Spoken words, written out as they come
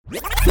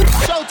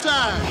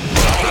halftime.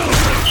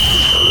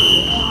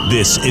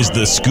 This is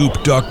the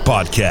Scoop Duck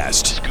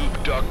Podcast.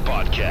 Scoop Duck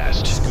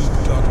Podcast.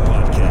 Scoop Duck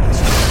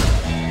Podcast.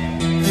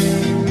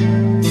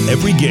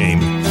 Every game.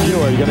 He's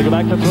going to go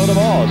back to throw the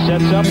ball.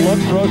 Sets up,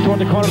 looks, throws toward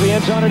the corner of the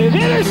end zone. It is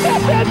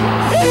intercepted!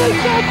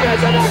 Intercepted!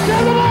 The next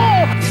of the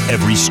ball!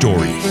 Every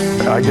story.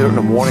 I get up in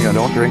the morning. I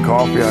don't drink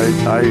coffee.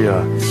 I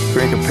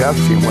drink a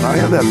Pepsi. And when I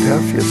have that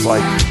Pepsi, it's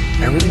like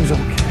everything's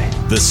okay.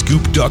 The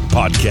Scoop Duck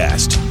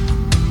Podcast.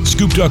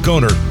 Scoop Duck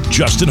owner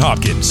Justin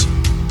Hopkins.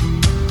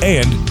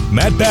 And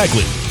Matt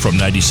Bagley from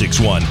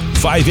 96.1,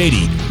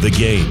 580, The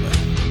Game.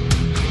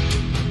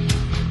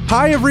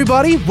 Hi,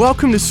 everybody.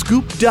 Welcome to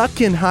Scoop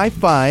Duck and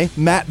Hi-Fi.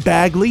 Matt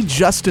Bagley,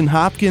 Justin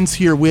Hopkins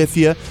here with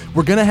you.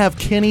 We're going to have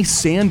Kenny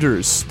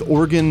Sanders, the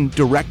Oregon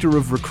Director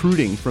of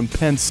Recruiting from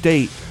Penn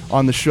State,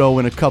 on the show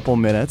in a couple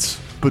minutes.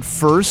 But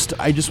first,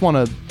 I just want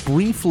to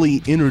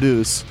briefly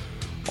introduce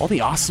all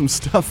the awesome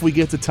stuff we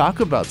get to talk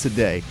about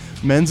today.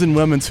 Men's and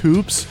women's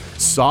hoops,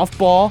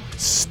 softball,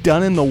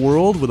 stunning the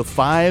world with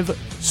 5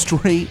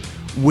 straight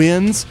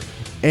wins,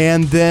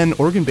 and then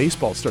Oregon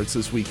baseball starts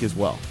this week as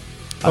well.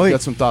 I've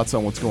got some thoughts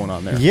on what's going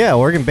on there. Yeah,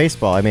 Oregon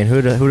baseball. I mean,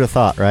 who'd have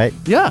thought, right?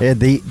 Yeah.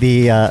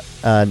 The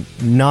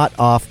not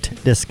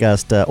oft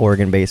discussed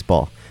Oregon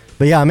baseball.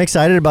 But yeah, I'm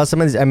excited about some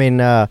of these. I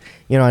mean, I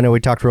know we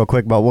talked real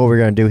quick about what we're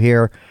going to do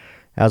here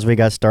as we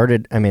got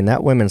started. I mean,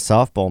 that women's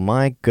softball,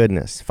 my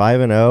goodness,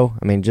 5-0.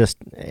 I mean,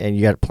 and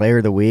you got player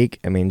of the week.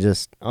 I mean,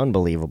 just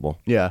unbelievable.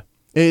 Yeah.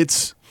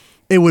 It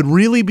would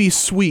really be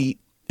sweet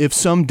if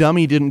some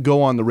dummy didn't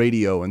go on the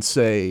radio and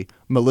say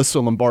Melissa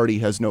Lombardi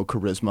has no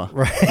charisma.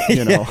 Right.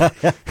 You know,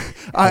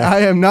 I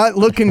am not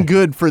looking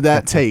good for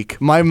that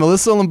take. My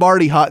Melissa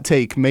Lombardi hot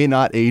take may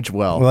not age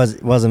well.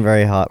 Wasn't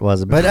very hot,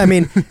 was it? But I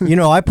mean,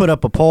 I put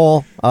up a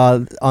poll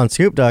on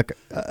Scoop Duck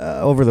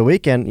over the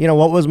weekend.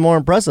 What was more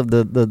impressive,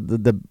 the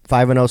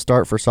 5-0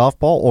 start for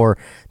softball or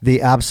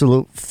the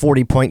absolute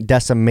 40-point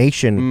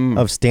decimation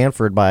of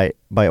Stanford by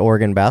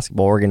Oregon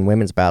basketball, Oregon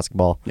women's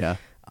basketball? Yeah.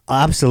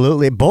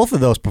 Absolutely. Both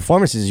of those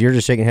performances, you're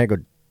just shaking your head and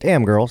go,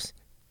 damn, girls,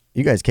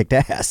 you guys kicked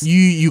ass.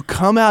 You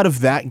come out of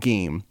that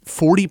game,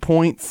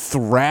 40-point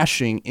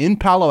thrashing in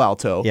Palo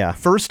Alto. Yeah.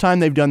 First time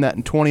they've done that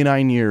in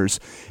 29 years,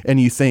 and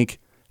you think,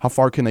 how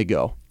far can they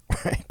go?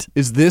 Right.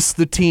 Is this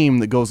the team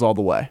that goes all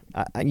the way?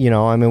 I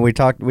mean, we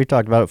talked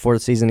about it before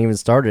the season even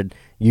started.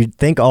 You'd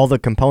think all the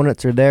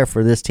components are there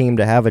for this team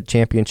to have a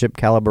championship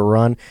caliber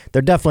run.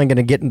 They're definitely going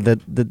to get in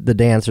the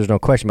dance. There's no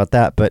question about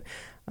that. But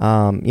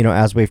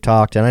as we've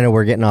talked, and I know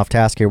we're getting off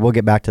task here, we'll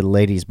get back to the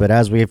ladies, but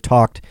as we've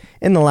talked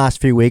in the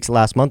last few weeks,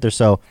 last month or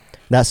so,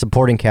 that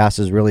supporting cast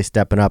is really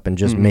stepping up and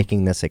just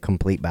making this a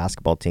complete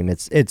basketball team.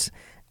 It's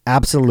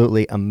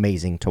absolutely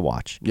amazing to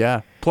watch.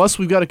 Yeah. Plus,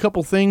 we've got a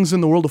couple things in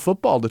the world of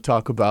football to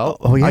talk about.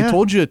 Oh yeah. I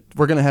told you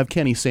we're going to have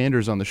Kenny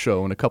Sanders on the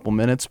show in a couple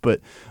minutes,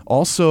 but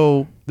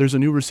also there's a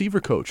new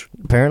receiver coach.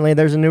 Apparently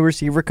there's a new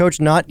receiver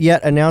coach, not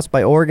yet announced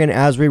by Oregon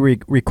as we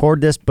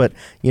record this, but,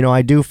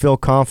 I do feel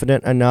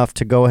confident enough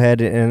to go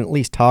ahead and at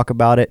least talk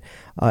about it.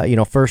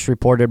 First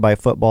reported by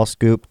Football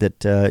Scoop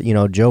that,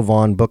 Joe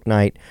Vaughn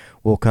Booknight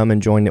will come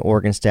and join the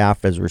Oregon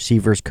staff as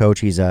receivers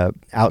coach. He's a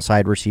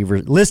outside receiver,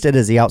 listed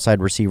as the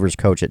outside receivers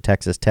coach at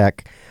Texas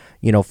Tech.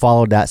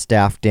 Followed that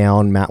staff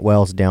down. Matt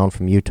Wells down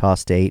from Utah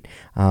State.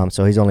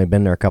 So he's only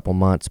been there a couple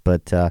months.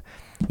 But,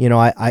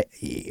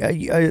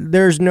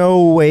 there's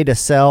no way to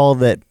sell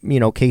that,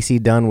 Casey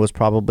Dunn was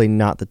probably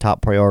not the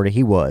top priority.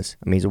 He was.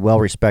 I mean, he's a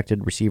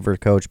well-respected receiver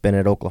coach, been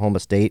at Oklahoma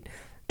State,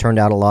 turned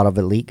out a lot of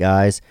elite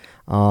guys.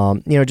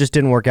 Just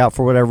didn't work out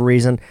for whatever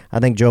reason. I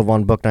think Joe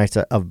Vaughn Booknight's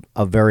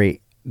a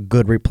very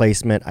good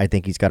replacement. I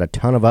think he's got a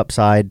ton of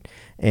upside.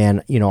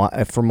 And,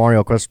 for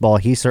Mario Cristobal,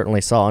 he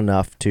certainly saw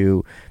enough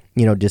to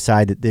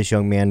decide that this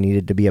young man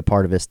needed to be a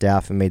part of his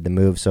staff and made the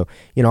move. So,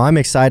 I'm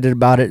excited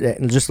about it.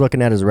 And just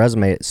looking at his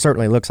resume, it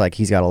certainly looks like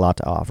he's got a lot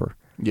to offer.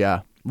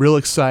 Yeah, real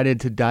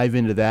excited to dive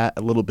into that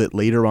a little bit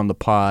later on the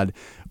pod.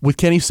 With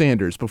Kenny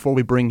Sanders, before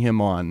we bring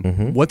him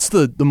on, what's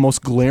the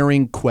most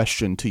glaring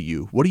question to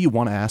you? What do you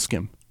want to ask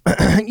him?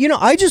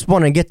 I just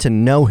want to get to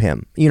know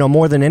him,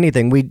 more than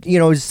anything.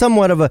 He's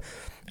somewhat of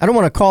I don't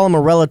want to call him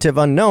a relative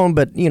unknown,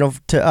 but,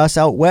 to us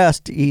out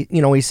west,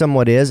 he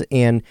somewhat is.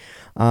 And,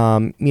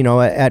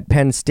 at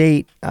Penn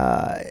State,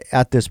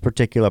 at this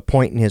particular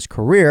point in his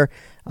career,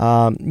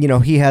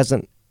 he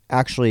hasn't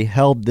actually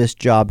held this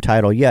job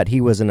title yet.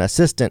 He was an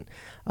assistant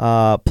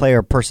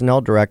player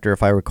personnel director,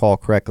 if I recall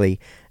correctly,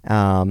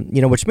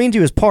 which means he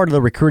was part of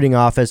the recruiting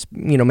office,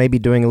 maybe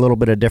doing a little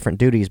bit of different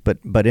duties,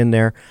 but in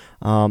there,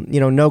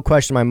 no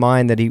question in my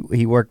mind that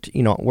he worked,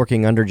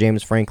 working under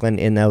James Franklin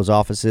in those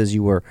offices.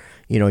 You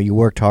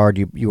worked hard,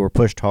 you were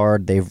pushed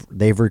hard.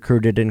 They've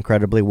recruited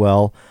incredibly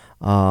well.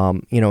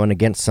 And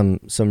against some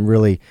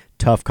really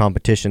tough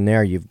competition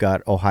there. You've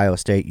got Ohio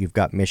State, you've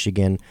got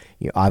Michigan,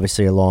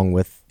 obviously along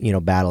with,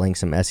 battling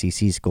some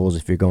SEC schools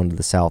if you're going to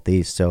the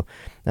Southeast. So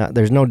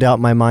there's no doubt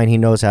in my mind he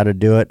knows how to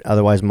do it.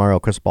 Otherwise, Mario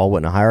Cristobal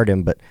wouldn't have hired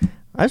him. But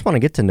I just want to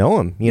get to know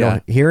him,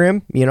 hear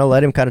him,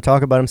 let him kind of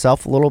talk about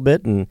himself a little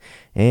bit and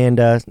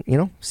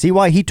see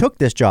why he took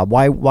this job,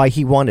 why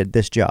he wanted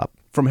this job.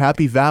 from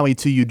Happy Valley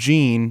to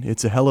Eugene,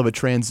 it's a hell of a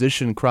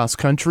transition cross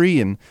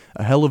country and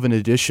a hell of an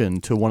addition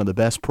to one of the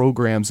best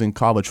programs in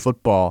college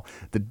football.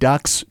 The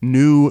Ducks'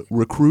 new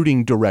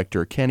recruiting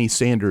director, Kenny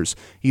Sanders,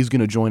 he's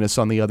going to join us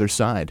on the other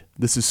side.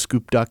 This is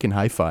Scoop Duck and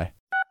Hi-Fi.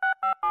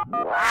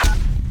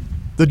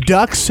 The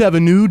Ducks have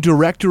a new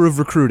director of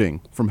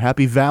recruiting. From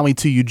Happy Valley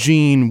to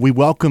Eugene, we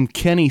welcome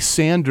Kenny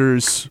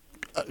Sanders.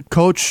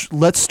 Coach,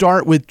 let's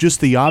start with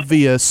just the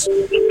obvious.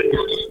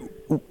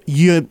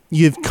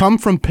 You've come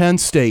from Penn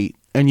State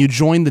and you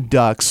joined the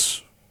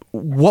Ducks.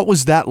 What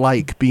was that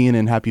like being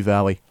in Happy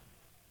Valley?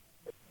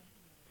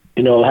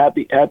 You know,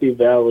 Happy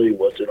Valley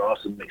was an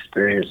awesome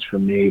experience for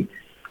me.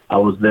 I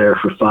was there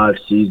for 5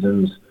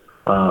 seasons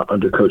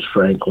under Coach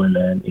Franklin,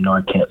 and, you know,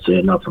 I can't say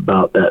enough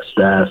about that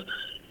staff,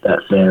 that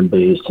fan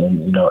base,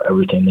 and, you know,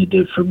 everything they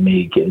did for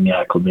me, getting me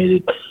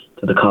acclimated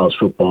to the college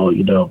football.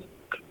 You know,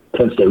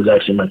 Penn State was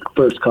actually my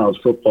first college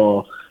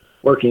football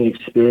working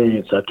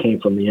experience. I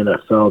came from the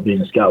NFL,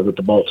 being a scout with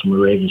the Baltimore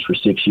Ravens for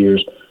 6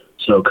 years.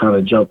 So kind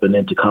of jumping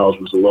into college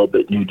was a little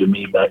bit new to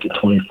me back in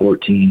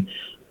 2014.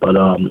 But,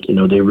 you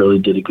know, they really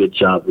did a good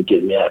job of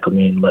getting me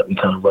acclimated and let me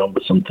kind of run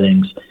with some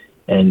things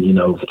and, you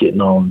know,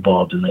 getting all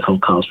involved in the whole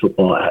college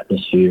football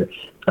atmosphere.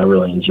 I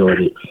really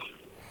enjoyed it.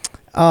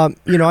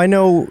 You know, I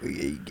know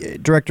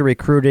director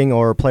recruiting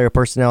or player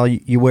personnel,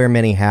 you wear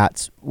many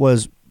hats.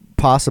 Was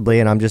possibly,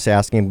 and I'm just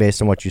asking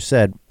based on what you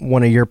said,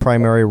 one of your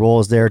primary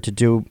roles there to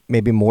do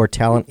maybe more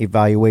talent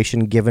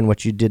evaluation given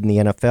what you did in the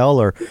NFL,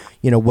 or,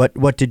 you know,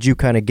 what did you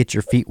kind of get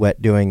your feet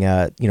wet doing,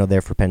 you know,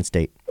 there for Penn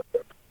State?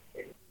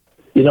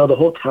 You know, the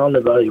whole talent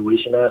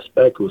evaluation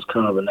aspect was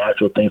kind of a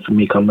natural thing for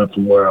me coming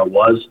from where I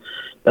was.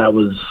 That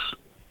was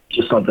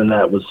just something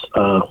that was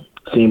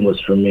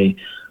seamless for me.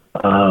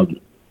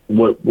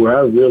 Where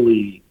I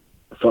really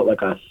felt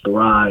like I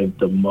thrived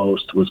the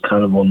most was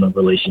kind of on the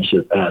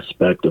relationship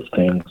aspect of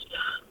things.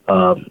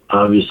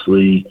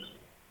 Obviously,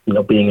 you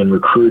know, being in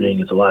recruiting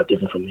is a lot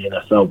different from the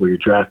NFL, where you're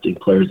drafting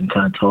players and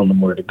kind of telling them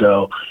where to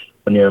go.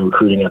 When you're in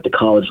recruiting at the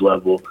college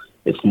level,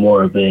 it's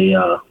more of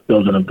a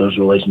building of those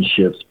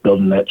relationships,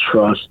 building that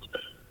trust,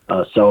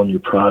 selling your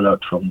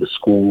product from the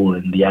school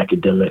and the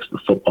academics, the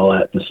football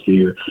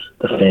atmosphere,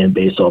 the fan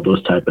base, all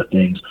those type of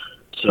things.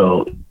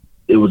 So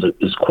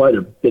it's quite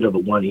a bit of a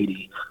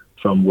 180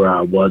 from where I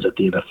was at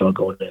the NFL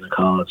going into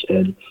college.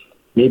 And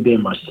me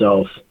being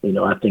myself, you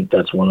know, I think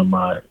that's one of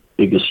my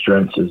biggest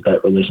strengths is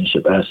that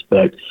relationship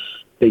aspect.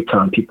 Big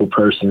time people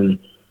person,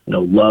 you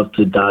know, love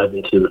to dive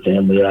into the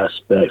family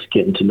aspects,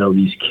 getting to know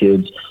these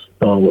kids,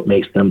 knowing what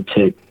makes them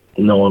tick,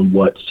 knowing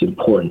what's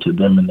important to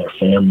them and their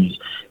families,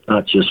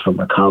 not just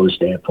from a college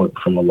standpoint,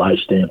 but from a life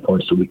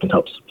standpoint, so we can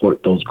help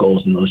support those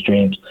goals and those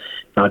dreams,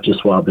 not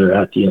just while they're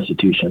at the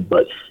institution,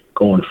 but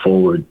going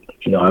forward.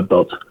 You know, I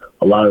built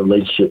a lot of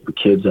relationship with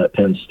kids at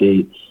Penn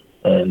State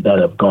and that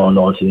have gone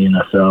on to the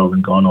NFL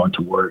and gone on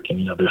to work. And,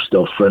 you know, they're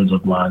still friends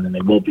of mine and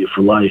they will be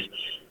for life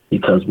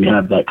because we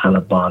have that kind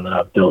of bond that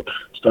I've built,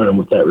 starting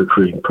with that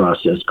recruiting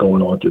process,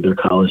 going on through their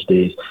college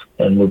days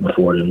and moving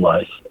forward in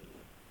life.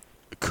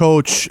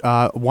 Coach,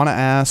 want to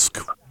ask,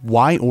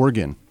 why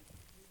Oregon?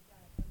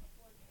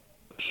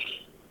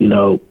 You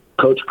know,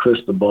 Coach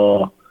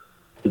Cristobal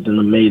is an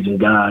amazing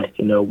guy.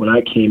 You know, when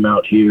I came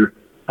out here,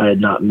 I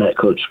had not met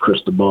Coach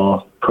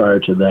Cristobal prior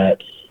to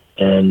that,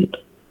 and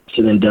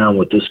sitting down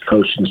with this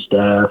coaching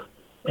staff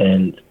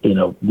and, you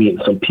know, meeting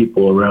some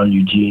people around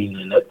Eugene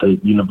and at the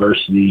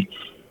university,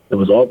 it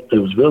was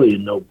really a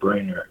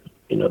no-brainer.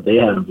 You know, they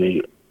have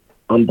a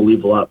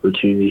unbelievable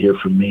opportunity here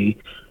for me,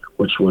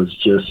 which was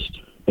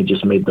it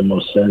just made the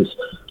most sense.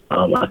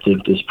 I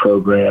think this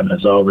program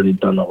has already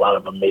done a lot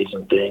of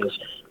amazing things,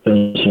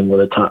 finishing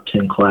with a top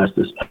 10 class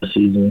this past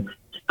season,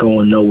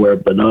 going nowhere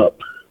but up.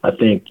 I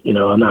think, you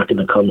know, I'm not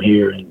going to come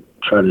here and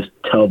try to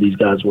tell these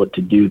guys what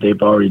to do. They've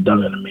already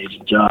done an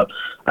amazing job.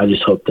 I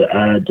just hope to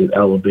add and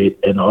elevate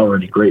an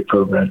already great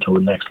program to the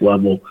next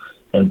level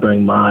and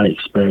bring my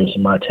experience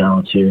and my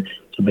talents here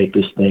to make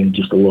this thing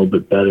just a little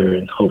bit better.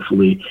 And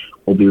hopefully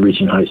we'll be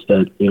reaching heights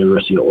that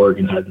University of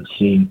Oregon hasn't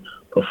seen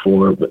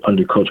before. But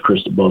under Coach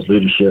Cristobal's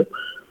leadership,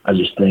 I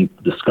just think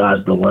the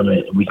sky's the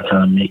limit and we can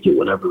kind of make it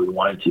whatever we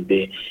want it to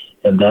be.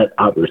 And that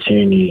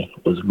opportunity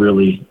was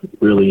really,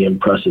 really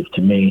impressive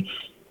to me.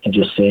 And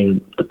just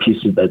seeing the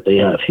pieces that they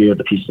have here,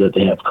 the pieces that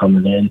they have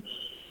coming in,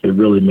 it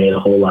really made a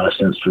whole lot of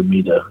sense for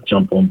me to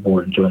jump on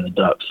board and join the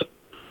Ducks.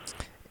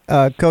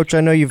 Coach,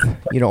 I know you've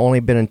only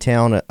been in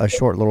town a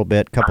short little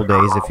bit, couple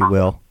days, if you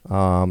will,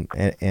 and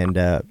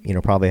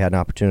probably had an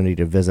opportunity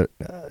to visit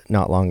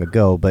not long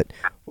ago. But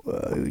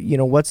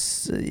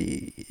Eugene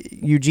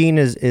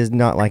is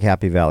not like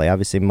Happy Valley.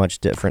 Obviously, much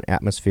different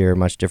atmosphere,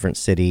 much different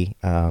city.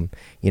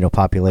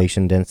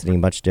 Population density,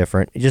 much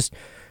different.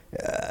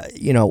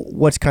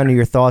 What's kind of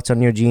your thoughts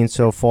on Eugene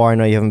so far? I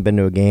know you haven't been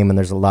to a game and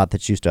there's a lot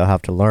that you still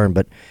have to learn,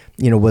 but,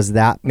 was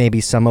that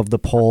maybe some of the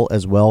pull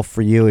as well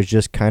for you, is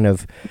just kind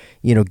of,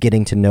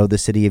 getting to know the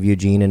city of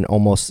Eugene and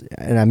almost,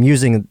 and I'm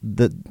using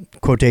the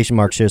quotation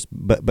marks just,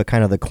 but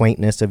kind of the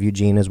quaintness of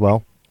Eugene as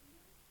well?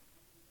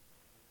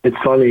 It's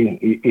funny,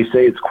 you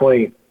say it's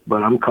quaint,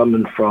 but I'm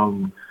coming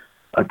from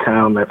a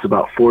town that's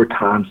about 4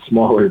 times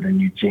smaller than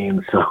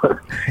Eugene. So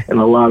in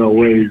a lot of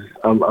ways,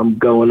 I'm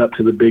going up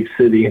to the big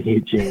city in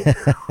Eugene.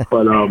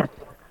 But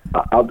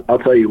I'll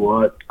tell you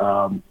what,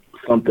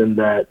 something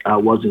that I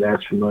wasn't as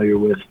familiar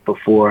with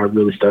before I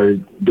really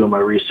started doing my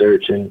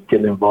research and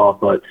getting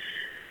involved. But,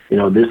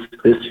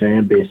 this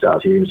fan base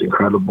out here is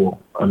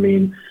incredible. I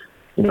mean,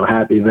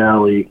 Happy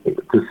Valley,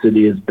 the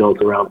city is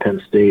built around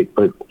Penn State,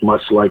 but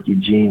much like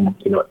Eugene,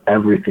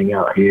 everything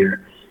out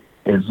here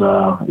is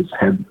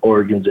had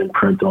Oregon's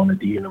imprint on at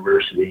the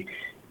university,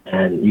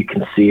 and you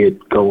can see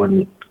it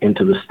going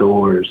into the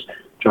stores,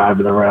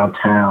 driving around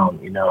town.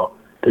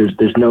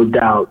 There's no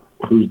doubt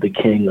who's the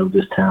king of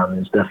this town.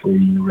 It's definitely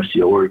the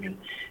University of Oregon,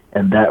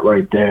 and that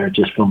right there,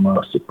 just from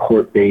a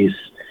support base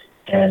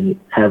and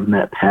having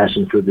that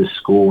passion for this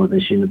school and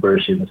this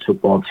university and this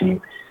football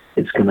team,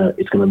 it's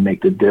gonna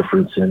make the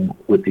difference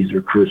with these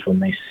recruits when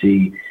they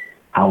see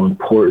how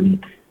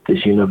important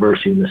this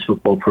university and this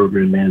football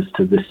program is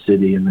to this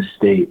city and the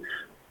state.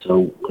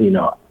 So,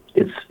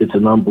 it's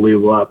an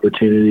unbelievable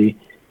opportunity.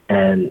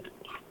 And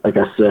like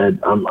I said,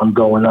 I'm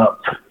going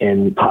up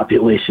in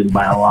population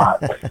by a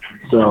lot.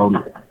 So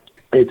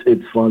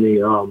it's funny.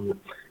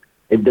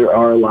 There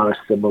are a lot of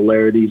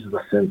similarities in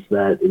the sense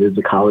that it is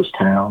a college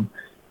town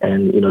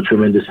and,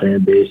 tremendous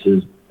fan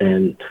bases.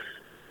 And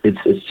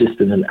it's just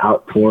been an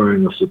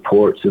outpouring of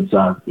support since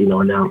I've,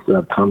 announced that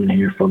I'm coming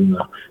here from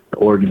the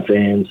Oregon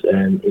fans.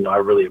 And, I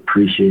really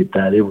appreciate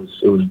that. It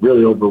was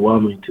really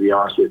overwhelming, to be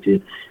honest with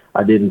you.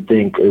 I didn't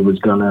think it was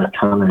going to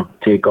kind of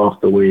take off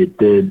the way it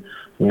did.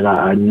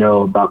 I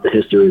know about the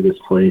history of this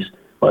place,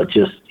 but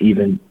just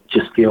feeling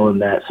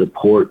that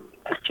support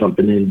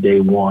jumping in day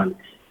one,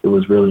 it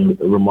was really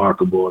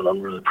remarkable. And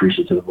I'm really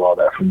appreciative of all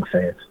that from the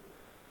fans.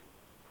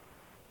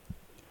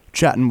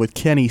 Chatting with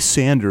Kenny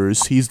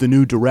Sanders. He's the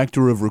new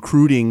director of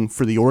recruiting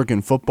for the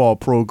Oregon football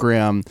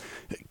program.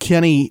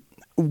 Kenny,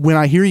 when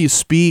I hear you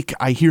speak,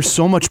 I hear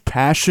so much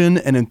passion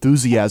and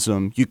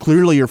enthusiasm. You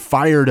clearly are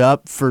fired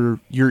up for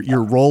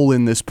your role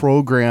in this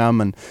program,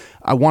 and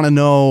I want to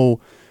know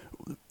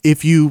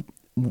if you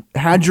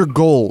had your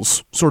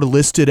goals sort of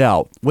listed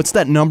out. What's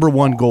that number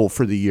one goal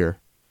for the year?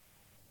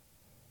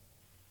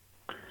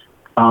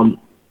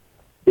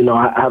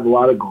 I have a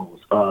lot of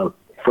goals.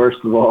 First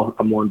of all,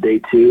 I'm on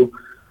day 2.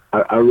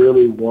 I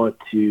really want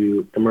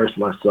to immerse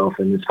myself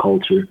in this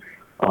culture.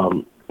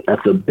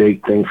 That's a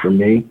big thing for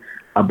me.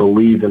 I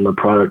believe in the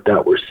product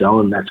that we're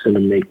selling. That's going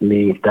to make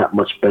me that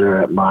much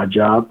better at my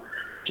job.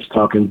 Just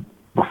talking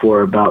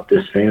before about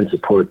this fan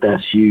support,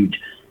 that's huge.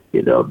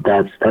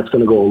 That's going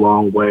to go a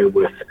long way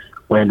with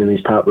landing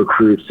these top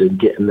recruits and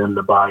getting them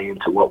to buy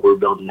into what we're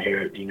building here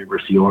at the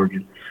University of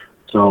Oregon.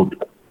 So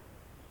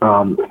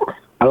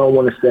I don't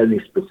want to set any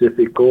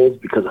specific goals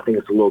because I think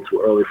it's a little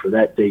too early for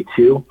that day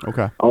 2.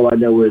 Okay. All I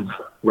know is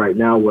right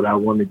now what I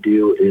want to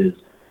do is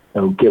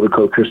get with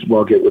Coach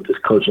Cristobal, get with this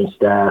coaching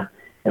staff,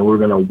 and we're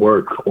going to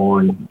work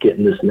on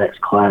getting this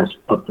next class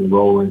up and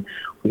rolling.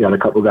 We got a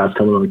couple guys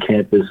coming on the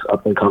campus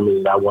up and coming,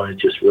 and I want to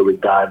just really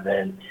dive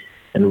in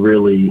and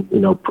really,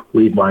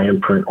 leave my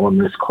imprint on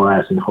this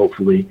class. And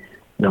hopefully,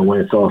 when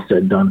it's all said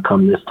and done,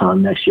 come this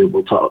time next year,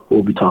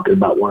 we'll be talking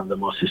about one of the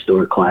most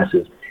historic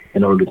classes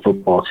in Oregon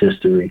football's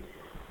history.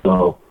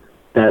 So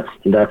that's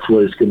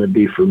what it's going to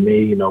be for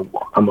me.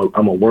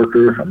 I'm a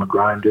worker. I'm a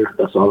grinder.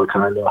 That's all I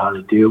kind of know how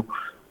to do.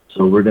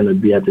 So we're going to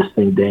be at this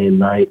thing day and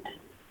night,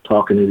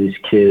 talking to these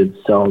kids,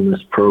 selling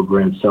this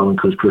program, selling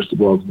Coach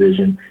Cristobal's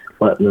vision,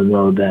 letting them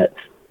know that,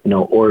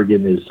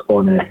 Oregon is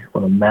on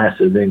a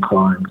massive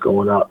incline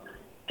going up,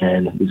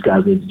 and these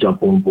guys need to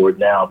jump on board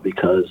now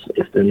because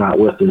if they're not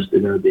with us,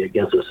 they're going to be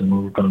against us, and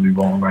we're going to be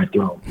rolling right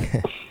through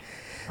them.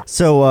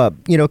 So,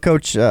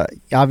 Coach,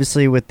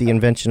 obviously with the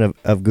invention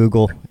of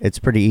Google, it's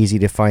pretty easy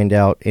to find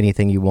out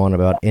anything you want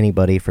about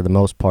anybody for the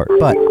most part.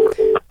 But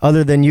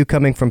other than you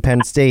coming from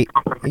Penn State,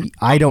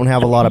 I don't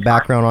have a lot of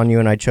background on you,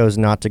 and I chose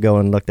not to go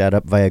and look that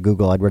up via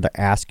Google. I'd rather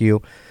ask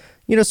you.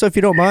 So if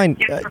you don't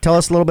mind, tell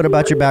us a little bit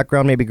about your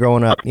background, maybe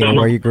growing up,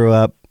 where you grew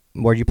up,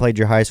 where you played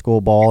your high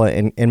school ball,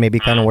 and maybe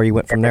kind of where you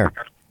went from there.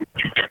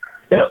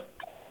 Yeah.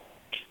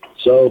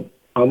 So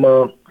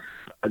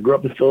I grew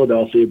up in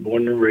Philadelphia,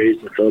 born and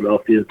raised in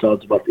Philadelphia until I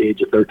was about the age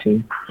of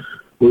 13.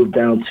 Moved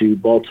down to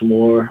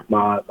Baltimore.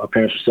 My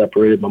parents were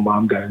separated. My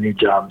mom got a new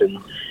job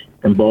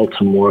in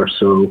Baltimore.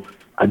 So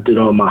I did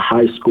all my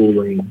high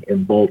schooling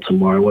in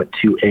Baltimore. I went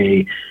to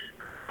a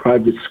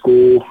private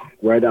school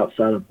right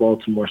outside of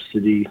Baltimore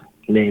City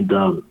named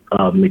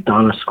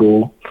McDonough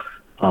School.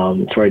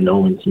 It's right in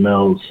Owens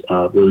Mills.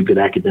 Really good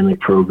academic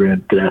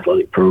program, good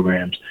athletic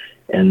programs.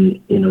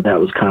 And, that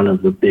was kind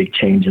of the big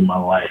change in my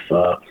life.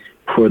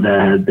 Before that,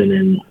 I had been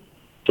in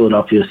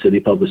Philadelphia City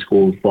Public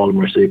Schools,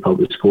 Baltimore City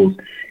Public Schools.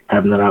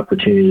 Having that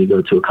opportunity to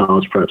go to a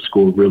college prep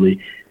school really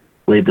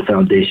laid the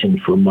foundation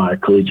for my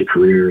collegiate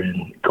career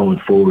and going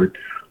forward.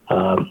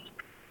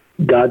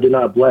 God did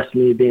not bless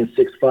me being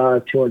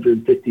 6'5",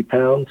 250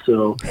 pounds,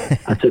 so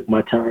I took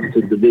my time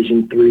to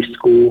Division III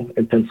school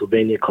in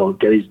Pennsylvania called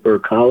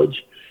Gettysburg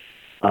College.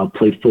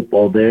 Played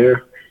football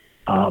there.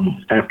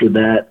 After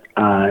that,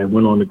 I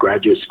went on to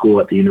graduate school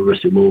at the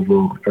University of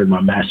Louisville, earned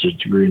my master's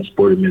degree in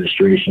sport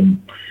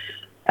administration.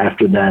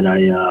 After that,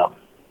 I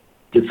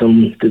did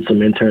some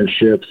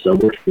internships. I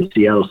worked for the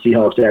Seattle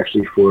Seahawks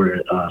actually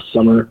for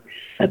summer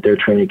at their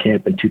training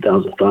camp in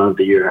 2005,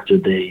 the year after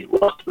they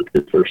lost to the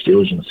Pittsburgh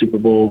Steelers in the Super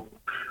Bowl.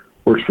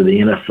 Worked for the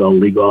NFL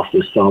league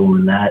office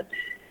following that.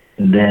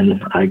 And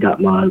then I got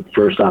my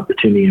first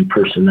opportunity in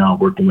personnel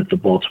working with the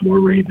Baltimore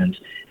Ravens.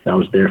 And I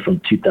was there from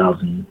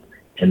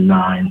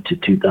 2009 to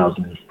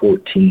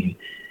 2014.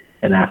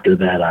 And after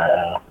that,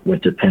 I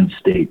went to Penn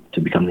State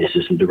to become the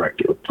assistant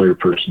director of player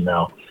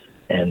personnel.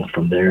 And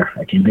from there,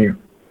 I came here.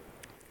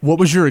 What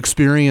was your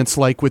experience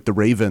like with the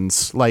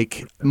Ravens?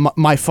 Like,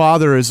 my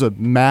father is a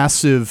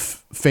massive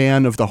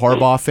fan of the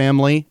Harbaugh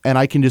family, and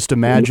I can just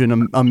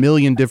imagine a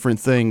million different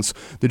things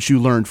that you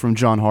learned from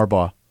John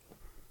Harbaugh.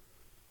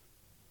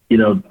 You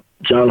know,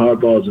 John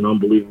Harbaugh is an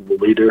unbelievable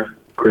leader,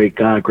 great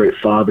guy, great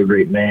father,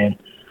 great man.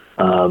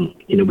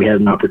 You know, we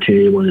had an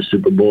opportunity to win a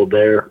Super Bowl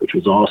there, which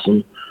was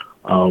awesome.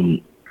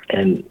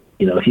 And,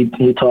 you know, he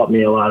taught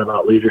me a lot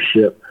about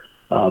leadership.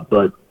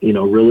 But, you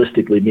know,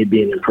 realistically, me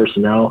being in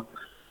personnel,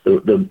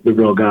 the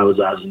real guy was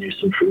Ozzie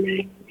Newsome for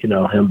me. You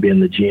know, him being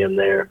the GM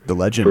there. The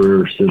legend.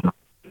 Since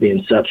the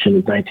inception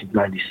of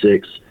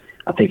 1996.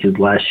 I think his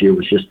last year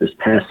was just this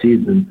past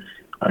season,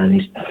 and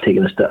he's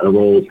taken a step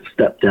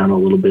down a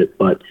little bit.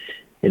 But,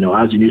 you know,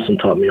 Ozzie Newsome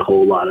taught me a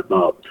whole lot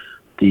about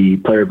the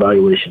player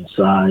evaluation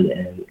side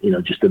and, you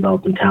know, just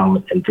developing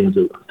talent and things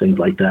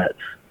like that.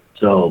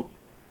 So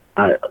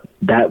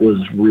that was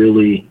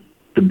really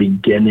the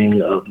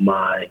beginning of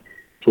my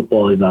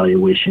football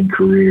evaluation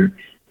career.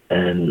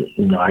 And,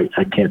 you know, I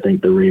can't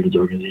thank the Ravens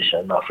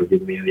organization enough for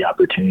giving me the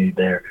opportunity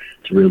there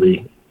to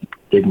really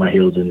dig my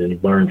heels in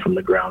and learn from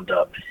the ground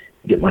up,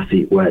 get my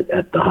feet wet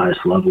at the highest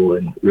level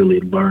and really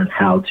learn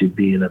how to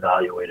be an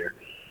evaluator.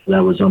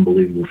 That was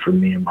unbelievable for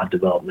me in my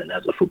development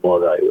as a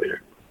football evaluator.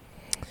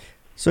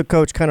 So,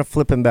 Coach, kind of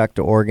flipping back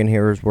to Oregon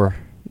here as we're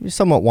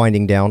somewhat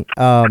winding down.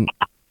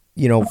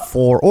 You know,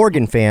 for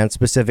Oregon fans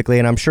specifically,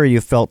 and I'm sure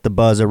you felt the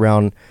buzz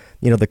around,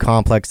 you know, the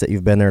complex that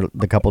you've been there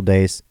the couple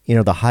days, you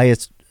know, the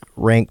highest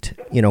ranked,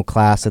 you know,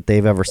 class that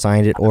they've ever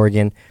signed at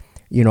Oregon.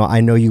 You know,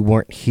 I know you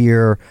weren't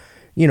here,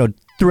 you know,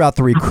 throughout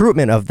the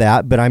recruitment of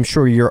that, but I'm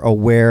sure you're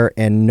aware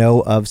and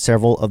know of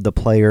several of the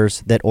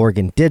players that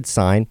Oregon did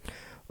sign.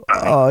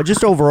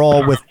 Just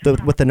overall, with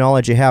the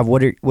knowledge you have,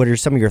 what are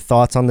some of your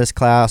thoughts on this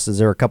class? Is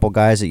there a couple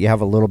guys that you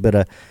have a little bit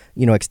of,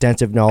 you know,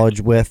 extensive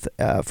knowledge with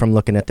from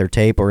looking at their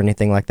tape or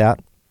anything like that?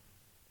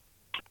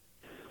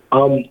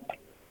 You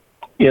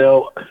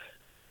know,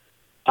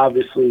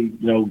 obviously,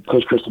 you know,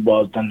 Coach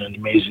Cristobal has done an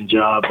amazing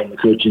job, and the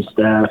coaching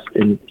staff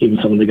and even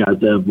some of the guys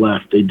that have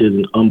left, they did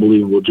an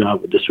unbelievable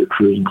job with this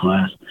recruiting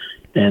class.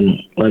 And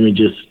let me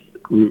just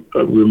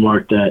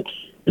remark that,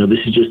 you know,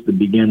 this is just the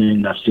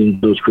beginning. I've seen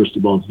Coach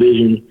Cristobal's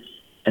vision,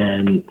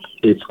 and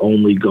it's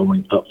only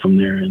going up from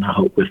there. And I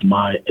hope with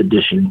my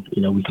addition,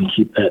 you know, we can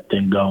keep that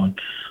thing going.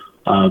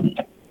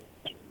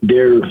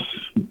 There are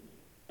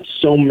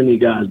so many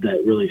guys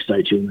that really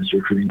excite you in this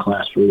recruiting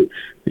class for the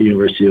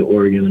University of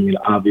Oregon. I mean,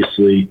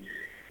 obviously,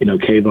 you know,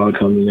 Kayvon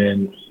coming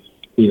in,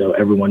 you know,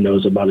 everyone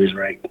knows about his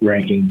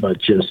ranking, but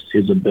just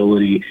his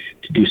ability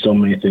to do so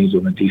many things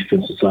on the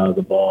defensive side of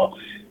the ball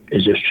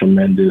is just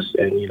tremendous.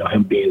 And, you know,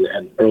 him being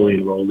an early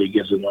enrollee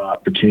gives him an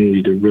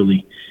opportunity to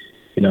really,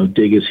 you know,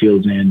 dig his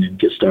heels in and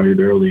get started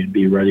early and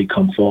be ready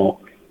come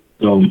fall.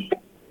 So,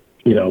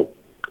 you know,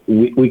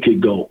 we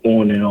could go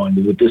on and on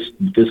with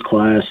this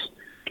class.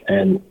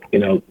 And, you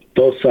know,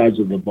 both sides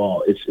of the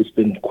ball, it's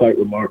been quite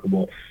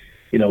remarkable.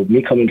 You know,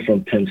 me coming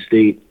from Penn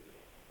State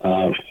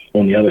on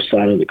the other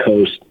side of the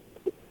coast,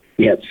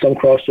 we had some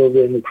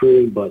crossover in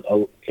recruiting, but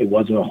it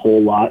wasn't a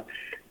whole lot.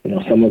 You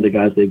know, some of the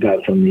guys they've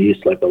got from the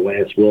East, like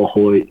Lance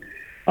Wilhoit,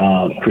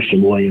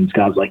 Christian Williams,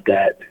 guys like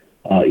that,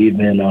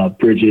 even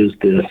Bridges,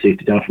 the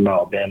safety down from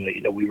Alabama,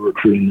 you know, we were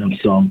recruiting them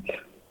some.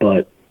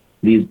 But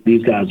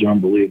these guys are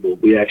unbelievable.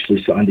 We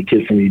actually signed a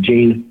kid from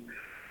Eugene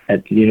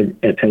at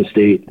Penn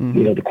State,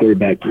 you know, the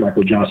quarterback,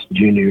 Michael Johnson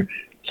Jr.,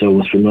 so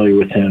was familiar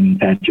with him,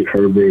 Patrick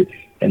Herbert,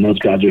 and those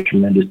guys are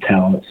tremendous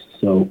talents.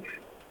 So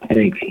I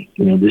think,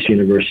 you know, this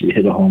university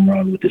hit a home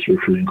run with this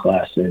recruiting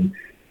class, and,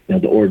 you know,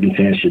 the Oregon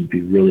fans should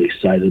be really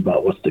excited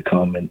about what's to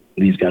come, and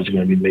these guys are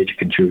going to be major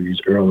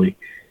contributors early,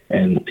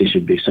 and they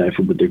should be excited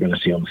for what they're going to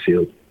see on the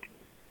field.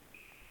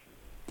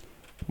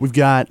 We've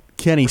got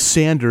Kenny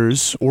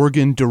Sanders,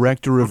 Oregon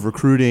Director of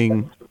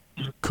Recruiting.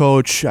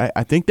 Coach,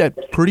 I think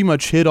that pretty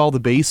much hit all the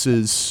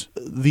bases.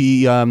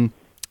 The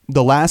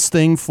last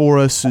thing for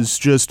us is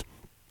just,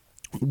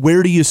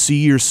 where do you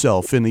see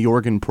yourself in the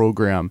Oregon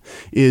program?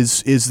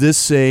 Is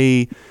this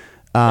a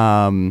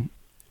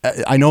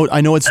I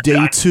know it's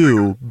day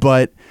 2,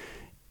 but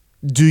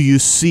do you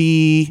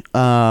see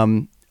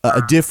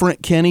a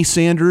different Kenny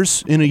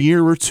Sanders in a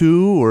year or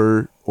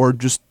two, or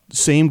just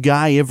same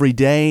guy every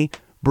day,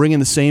 bringing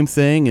the same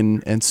thing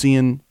and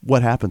seeing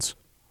what happens?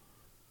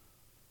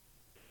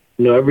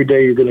 You know, every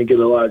day you're going to get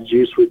a lot of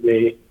juice with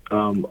me.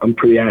 I'm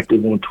pretty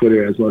active on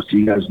Twitter, as most of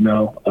you guys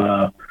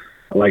know.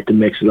 I like to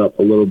mix it up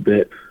a little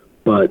bit.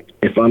 But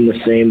if I'm the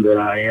same that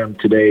I am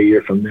today, a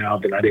year from now,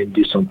 then I didn't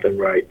do something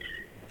right.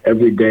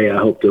 Every day I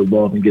hope to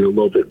evolve and get a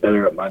little bit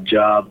better at my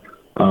job.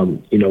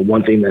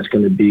 One thing that's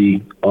going to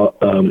be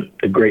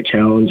a great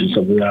challenge and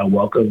something that I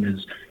welcome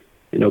is,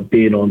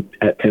 being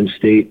at Penn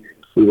State.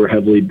 We were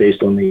heavily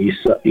based on the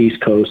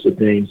east coast of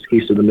things,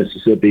 east of the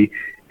Mississippi,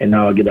 and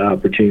now I get an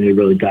opportunity to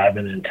really dive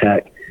in and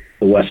attack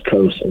the West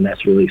Coast, and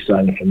that's really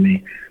exciting for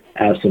me.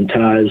 I have some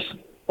ties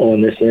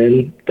on this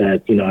end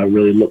that, I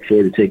really look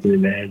forward to taking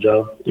advantage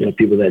of.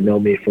 People that know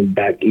me from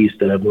back east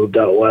that have moved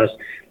out west,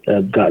 that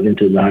have gotten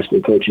into the high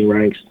school coaching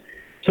ranks.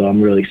 So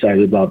I'm really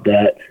excited about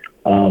that.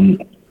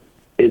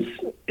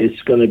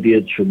 It's going to be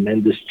a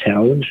tremendous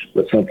challenge,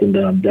 but something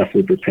that I'm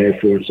definitely prepared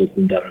for,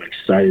 something that I'm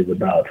excited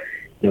about.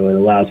 It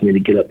allows me to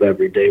get up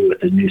every day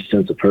with a new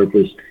sense of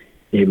purpose,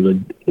 able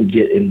to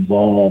get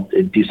involved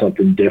and do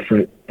something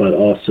different, but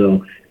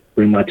also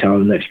bring my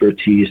talent and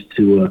expertise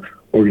to an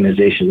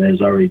organization that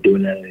is already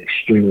doing that at an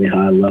extremely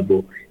high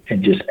level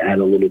and just add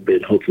a little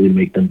bit, hopefully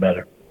make them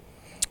better.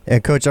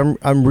 And Coach,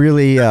 I'm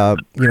really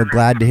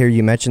glad to hear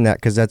you mention that,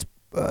 because that's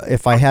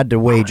if I had to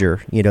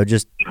wager,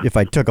 just if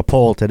I took a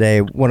poll today,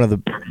 one of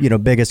the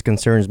biggest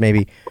concerns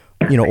maybe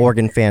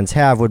Oregon fans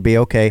have would be,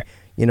 okay,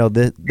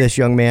 this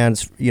young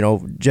man's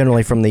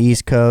generally from the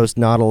East Coast,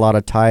 not a lot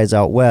of ties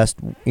out west.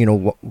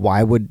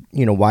 Why would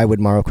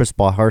Mario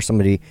Cristobal hire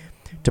somebody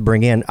to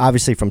bring in?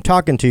 Obviously, from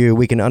talking to you,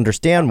 we can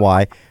understand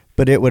why,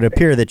 but it would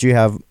appear that you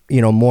have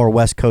more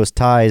West Coast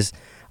ties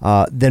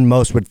than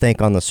most would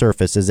think on the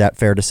surface. Is that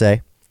fair to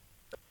say?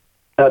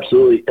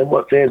 Absolutely. And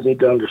what fans need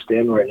to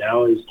understand right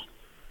now is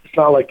it's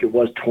not like it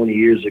was 20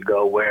 years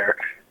ago where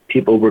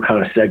people were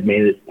kind of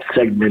segmented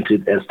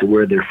as to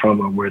where they're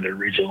from or where their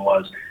region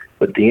was.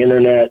 With the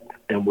internet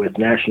and with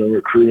national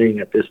recruiting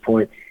at this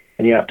point,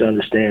 and you have to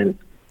understand,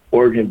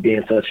 Oregon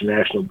being such a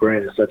national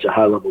brand and such a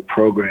high-level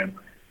program,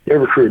 they're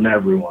recruiting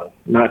everyone,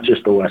 not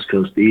just the West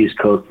Coast, the East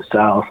Coast, the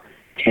South,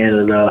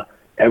 Canada,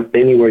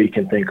 anywhere you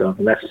can think of.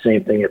 And that's the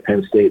same thing at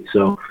Penn State.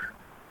 So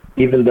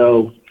even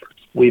though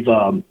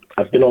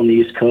I've been on the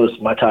East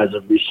Coast, my ties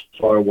have reached as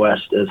far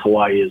west as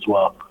Hawaii as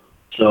well.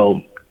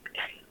 So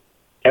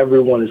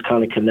everyone is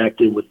kind of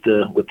connected with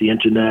the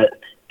internet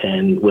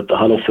and with the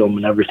huddle film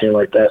and everything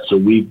like that. So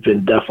we've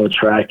been definitely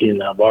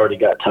tracking. I've already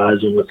got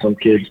ties in with some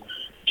kids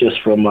just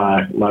from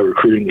my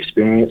recruiting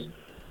experience.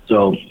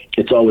 So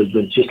it's always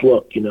been just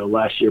look,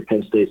 last year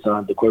Penn State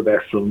signed the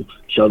quarterback from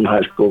Sheldon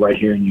High School right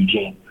here in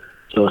Eugene.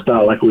 So it's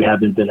not like we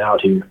haven't been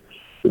out here.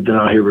 We've been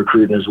out here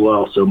recruiting as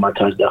well. So my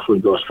ties definitely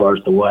go as far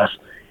as the West.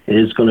 It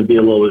is going to be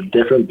a little bit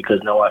different because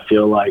now I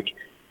feel like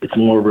it's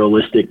more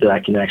realistic that I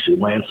can actually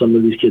land some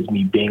of these kids,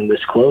 me being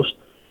this close.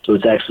 So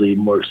it's actually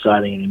more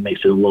exciting, and it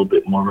makes it a little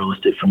bit more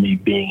realistic for me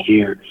being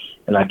here.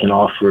 And I can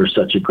offer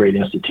such a great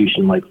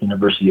institution like the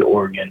University of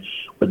Oregon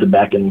with the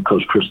back end of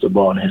Coach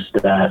Cristobal and his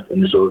staff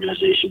and this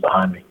organization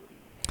behind me.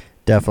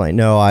 Definitely.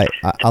 No, I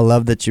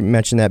love that you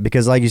mentioned that,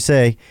 because like you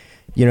say,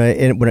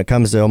 when it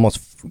comes to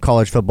almost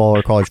college football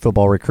or college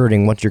football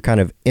recruiting, once you're kind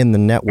of in the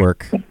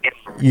network,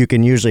 you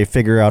can usually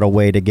figure out a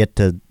way to get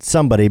to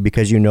somebody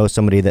because you know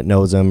somebody that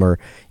knows them, or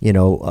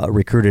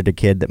recruited a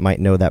kid that might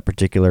know that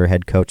particular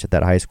head coach at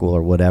that high school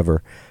or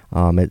whatever.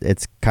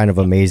 It's kind of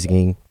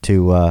amazing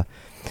to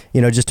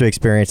just to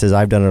experience, as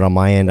I've done it on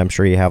my end. I'm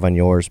sure you have on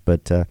yours.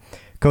 But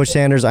Coach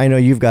Sanders, I know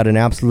you've got an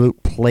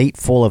absolute plate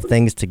full of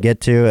things to get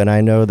to, and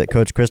I know that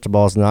Coach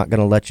Cristobal is not going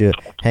to let you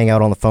hang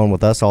out on the phone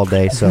with us all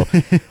day. So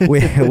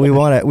we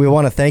want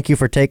to thank you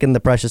for taking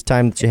the precious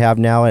time that you have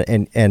now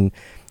and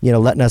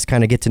letting us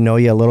kind of get to know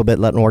you a little bit,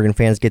 letting Oregon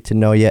fans get to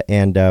know you,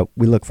 and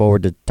we look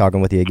forward to talking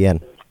with you again.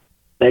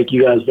 Thank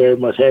you guys very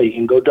much. Hey,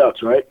 and go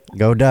Ducks, right?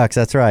 Go Ducks,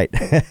 that's right.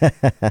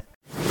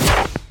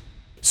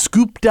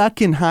 Scoop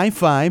Duck and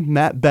Hi-Fi,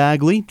 Matt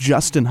Bagley,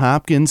 Justin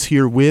Hopkins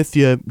here with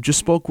you. Just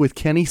spoke with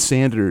Kenny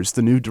Sanders,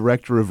 the new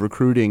director of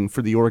recruiting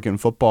for the Oregon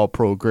football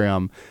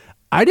program.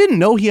 I didn't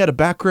know he had a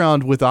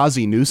background with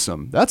Ozzie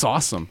Newsome. That's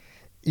awesome.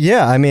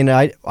 Yeah, I mean,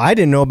 I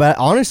didn't know about it.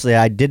 Honestly,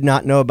 I did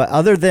not know about,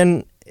 other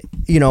than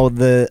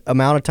the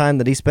amount of time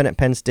that he spent at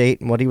Penn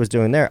State and what he was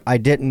doing there. I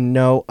didn't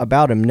know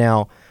about him.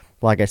 Now,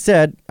 like I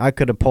said, I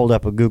could have pulled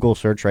up a Google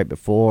search right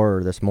before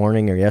or this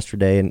morning or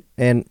yesterday,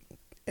 and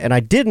I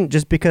didn't,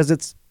 just because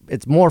it's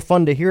more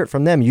fun to hear it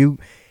from them. You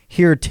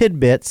hear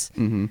tidbits,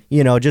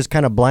 just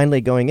kind of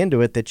blindly going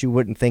into it that you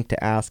wouldn't think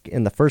to ask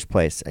in the first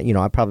place.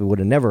 I probably would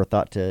have never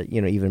thought to,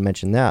 even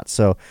mention that.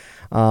 So,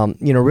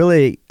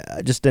 really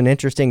just an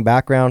interesting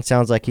background.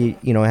 Sounds like he,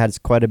 has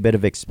quite a bit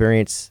of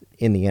experience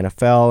in the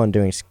NFL and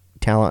doing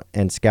talent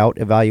and scout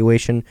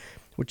evaluation,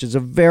 which is a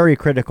very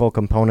critical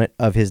component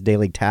of his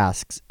daily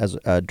tasks as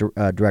a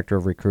director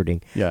of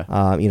recruiting. Yeah.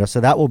 So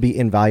that will be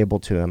invaluable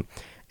to him.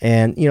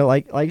 And,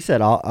 like you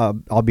said,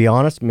 I'll be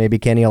honest, maybe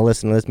Kenny will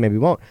listen to this, maybe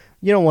won't.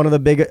 One of the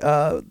big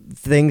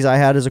things I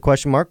had as a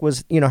question mark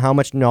was, how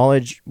much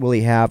knowledge will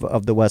he have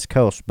of the West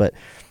Coast? But,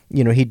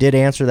 he did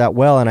answer that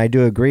well, and I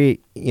do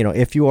agree.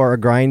 If you are a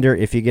grinder,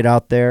 if you get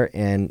out there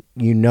and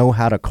you know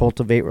how to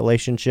cultivate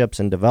relationships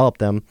and develop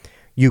them,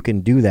 you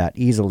can do that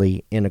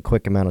easily in a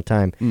quick amount of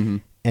time. Mm-hmm.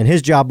 And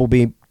his job will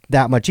be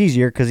that much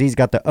easier because he's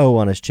got the O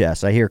on his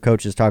chest. I hear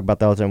coaches talk about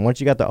that all the time. Once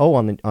you got the O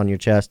on your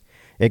chest,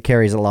 it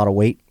carries a lot of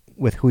weight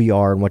with who you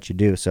are and what you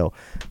do. So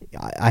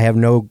I have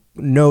no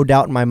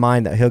doubt in my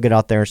mind that he'll get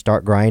out there and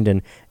start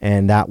grinding,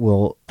 and that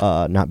will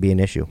not be an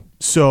issue.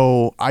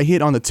 So I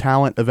hit on the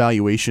talent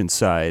evaluation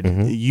side.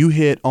 Mm-hmm. You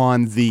hit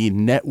on the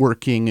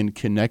networking and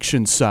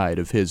connection side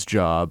of his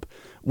job.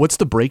 What's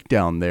the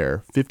breakdown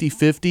there?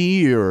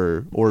 50-50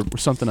 or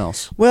something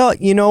else? Well,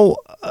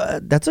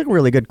 that's a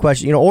really good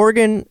question.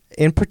 Oregon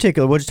in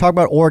particular, we'll just talk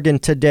about Oregon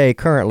today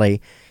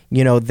currently.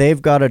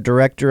 They've got a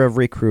director of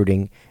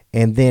recruiting,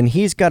 and then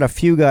he's got a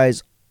few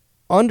guys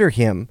under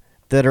him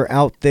that are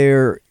out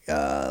there,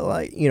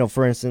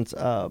 for instance,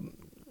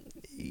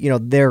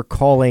 they're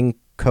calling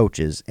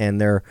coaches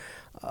and they're,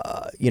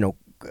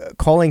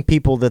 calling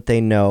people that they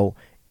know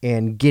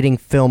and getting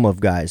film of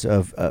guys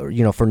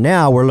for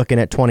now we're looking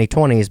at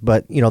 2020s,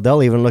 but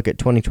they'll even look at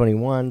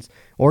 2021s.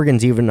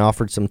 Oregon's even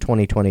offered some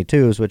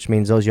 2022s, which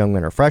means those young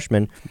men are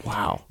freshmen.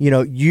 Wow.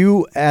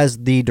 You as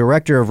the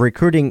director of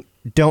recruiting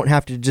don't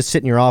have to just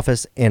sit in your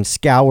office and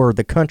scour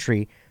the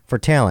country for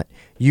talent.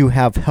 You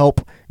have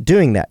help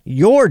doing that.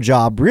 Your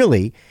job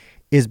really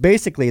is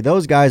basically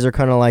those guys are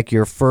kind of like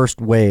your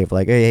first wave.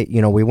 Like, hey,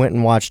 we went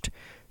and watched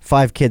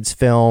 5 kids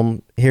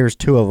film. Here's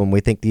 2 of them.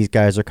 We think these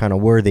guys are kind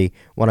of worthy.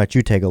 Why don't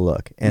you take a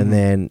look? And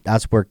then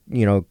that's where,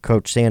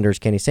 Coach Sanders,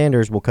 Kenny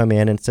Sanders, will come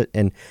in and sit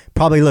and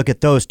probably look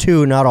at those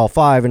 2, not all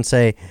 5, and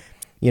say,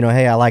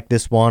 hey, I like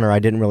this one, or I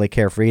didn't really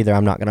care for either.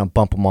 I'm not going to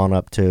bump them on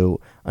up to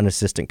an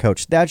assistant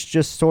coach. That's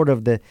just sort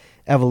of the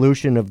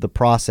evolution of the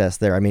process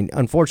there. I mean,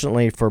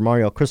 unfortunately for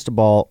Mario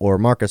Cristobal or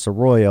Marcus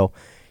Arroyo,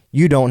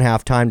 you don't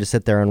have time to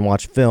sit there and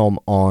watch film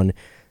on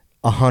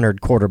 100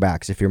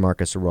 quarterbacks if you're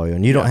Marcus Arroyo,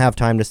 and you don't have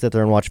time to sit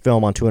there and watch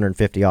film on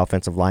 250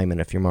 offensive linemen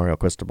if you're Mario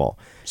Cristobal.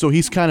 So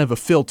he's kind of a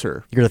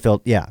filter. You're the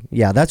filter.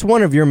 Yeah. That's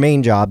one of your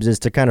main jobs, is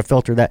to kind of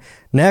filter that.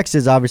 Next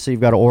is obviously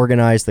you've got to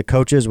organize the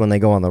coaches when they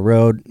go on the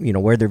road.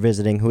 Where they're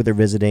visiting, who they're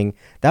visiting.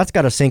 That's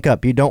got to sync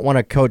up. You don't want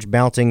a coach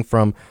bouncing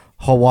from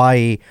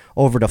Hawaii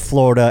over to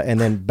Florida and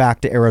then back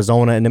to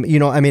Arizona, and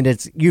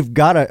you've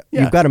got to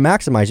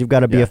maximize. You've got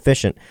to be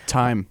efficient.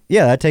 Time.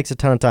 Yeah, that takes a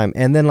ton of time.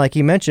 And then, like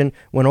you mentioned,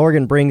 when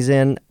Oregon brings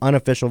in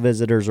unofficial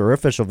visitors or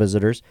official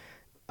visitors,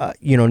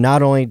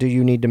 not only do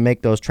you need to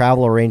make those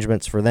travel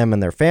arrangements for them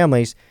and their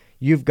families,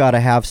 you've got to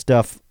have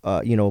stuff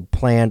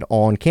planned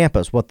on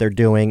campus, what they're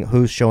doing,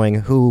 who's showing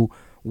who,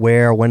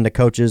 where, when the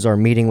coaches are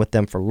meeting with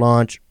them for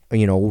lunch.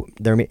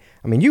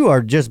 You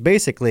are just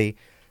basically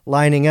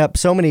lining up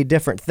so many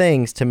different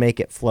things to make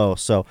it flow.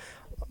 So,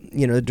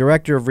 the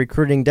director of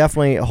recruiting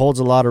definitely holds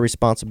a lot of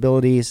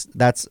responsibilities.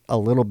 That's a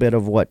little bit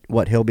of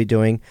what he'll be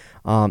doing.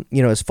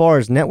 As far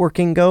as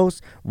networking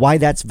goes, why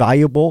that's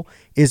valuable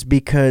is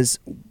because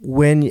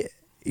when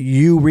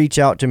you reach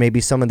out to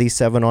maybe some of these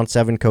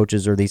 7-on-7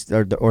 coaches or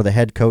the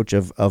head coach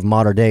of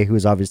Mater Dei,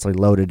 who's obviously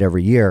loaded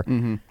every year,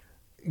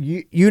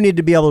 you need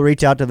to be able to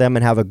reach out to them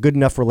and have a good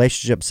enough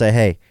relationship. Say,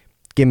 hey,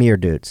 give me your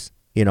dudes.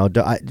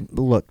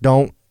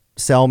 Don't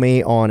sell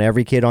me on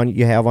every kid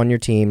you have on your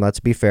team. Let's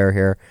be fair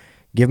here.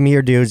 Give me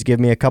your dudes. Give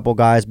me a couple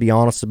guys. Be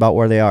honest about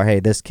where they are. Hey,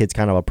 this kid's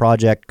kind of a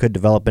project. Could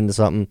develop into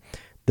something.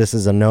 This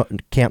is a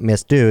can't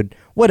miss dude.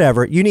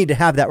 Whatever. You need to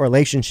have that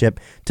relationship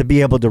to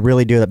be able to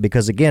really do that,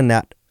 because again,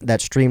 that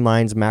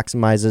streamlines,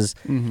 maximizes,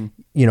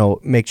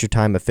 makes your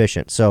time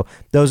efficient. So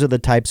those are the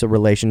types of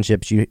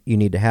relationships you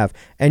need to have.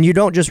 And you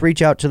don't just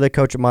reach out to the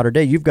coach of Mater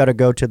Dei. You've got to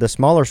go to the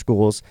smaller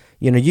schools.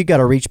 You got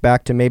to reach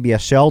back to maybe a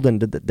Sheldon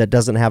that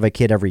doesn't have a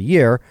kid every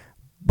year,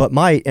 but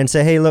might, and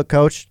say, hey, look,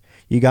 coach,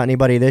 you got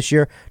anybody this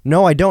year?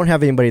 No, I don't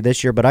have anybody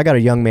this year, but I got a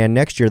young man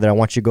next year that I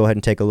want you to go ahead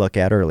and take a look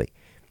at early.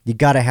 You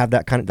got to have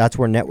that kind of. That's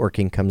where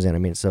networking comes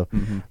in. So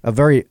a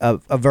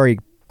very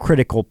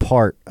critical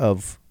part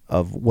of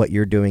what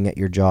you're doing at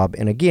your job.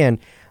 And again,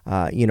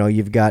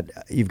 you've got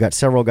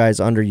several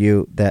guys under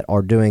you that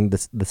are doing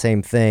the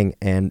same thing,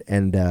 and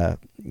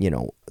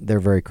they're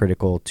very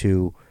critical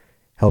to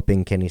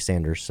helping Kenny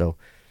Sanders. So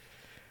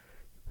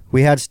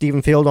we had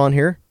Stephen Field on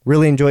here.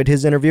 Really enjoyed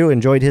his interview.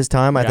 Enjoyed his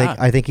time.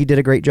 I think he did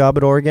a great job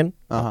at Oregon.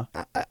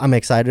 I'm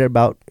excited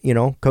about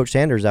Coach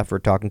Sanders after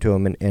talking to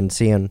him and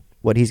seeing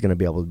what he's going to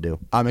be able to do.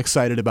 I'm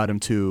excited about him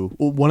too.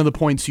 One of the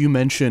points you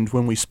mentioned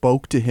when we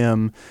spoke to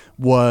him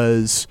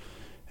was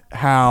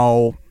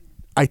how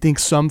I think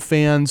some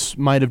fans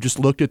might have just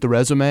looked at the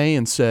resume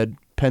and said,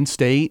 Penn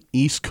State,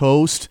 East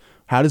Coast,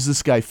 how does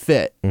this guy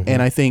fit?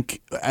 And I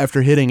think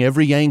after hitting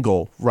every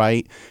angle,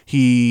 right,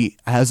 he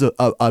has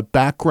a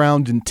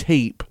background in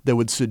tape that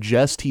would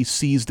suggest he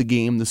sees the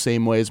game the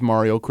same way as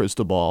Mario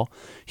Cristobal.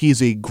 He's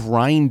a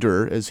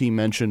grinder, as he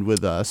mentioned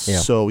with us,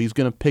 so he's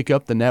going to pick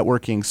up the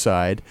networking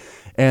side.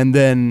 And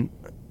then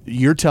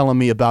you're telling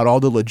me about all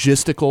the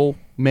logistical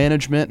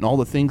management and all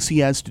the things he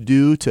has to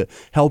do to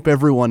help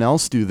everyone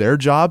else do their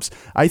jobs.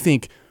 I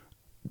think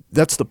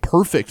that's the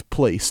perfect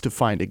place to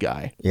find a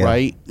guy,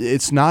 right?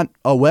 It's not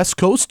a West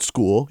Coast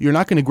school. You're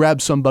not going to grab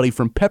somebody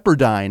from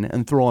Pepperdine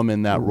and throw him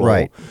in that role.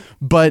 Right.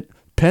 But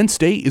Penn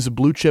State is a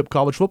blue chip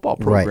college football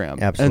program.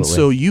 Right, absolutely. And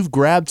so you've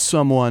grabbed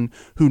someone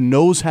who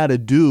knows how to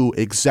do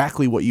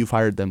exactly what you've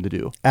hired them to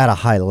do at a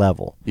high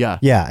level. Yeah.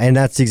 Yeah, and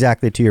that's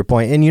exactly to your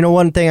point. And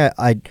one thing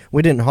I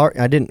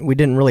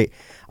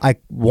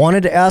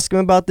wanted to ask him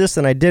about this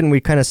and I didn't. We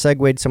kind of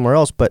segued somewhere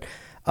else, but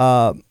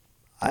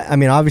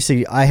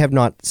obviously I have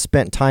not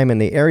spent time in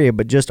the area,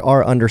 but just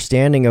our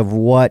understanding of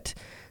what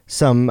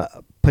some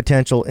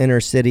potential inner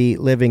city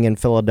living in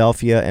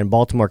Philadelphia and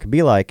Baltimore could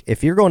be like.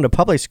 If you're going to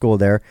public school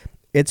there,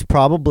 it's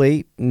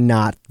probably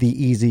not the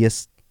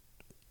easiest,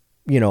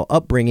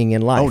 upbringing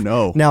in life. Oh,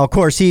 no. Now, of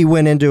course, he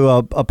went into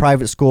a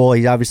private school.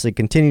 He obviously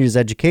continued his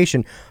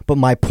education. But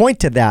my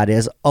point to that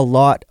is a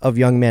lot of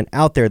young men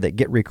out there that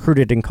get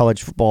recruited in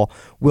college football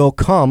will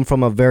come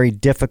from a very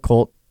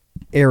difficult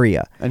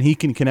area. And he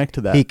can connect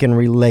to that. He can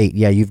relate.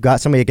 Yeah, you've got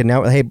somebody that can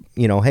now,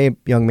 hey,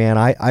 young man,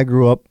 I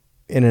grew up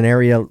in an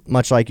area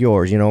much like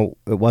yours. It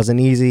wasn't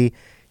easy.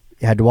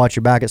 You had to watch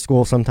your back at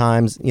school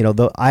sometimes.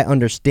 I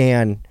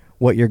understand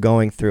what you're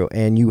going through,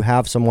 and you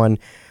have someone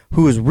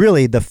who is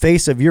really the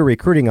face of your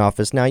recruiting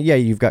office. Now, yeah,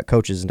 you've got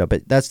coaches and stuff,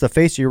 but that's the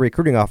face of your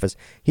recruiting office.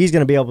 He's going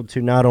to be able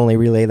to not only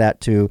relay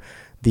that to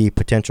the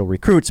potential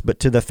recruits,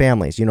 but to the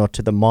families,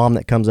 to the mom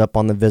that comes up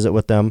on the visit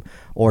with them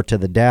or to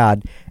the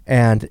dad,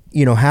 and,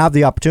 have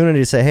the opportunity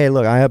to say, hey,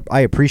 look, I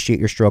appreciate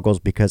your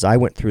struggles because I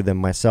went through them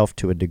myself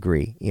to a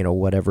degree,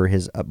 whatever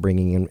his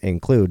upbringing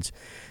includes.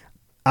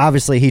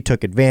 Obviously, he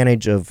took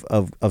advantage of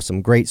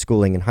some great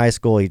schooling in high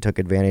school. He took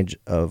advantage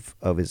of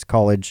his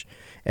college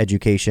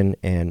education,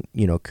 and,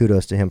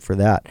 kudos to him for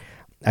that.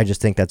 I just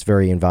think that's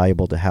very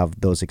invaluable to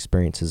have those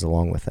experiences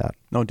along with that.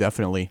 No,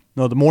 definitely.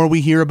 No, the more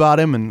we hear about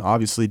him, and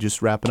obviously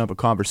just wrapping up a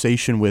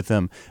conversation with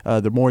him,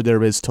 the more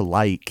there is to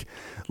like.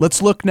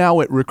 Let's look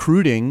now at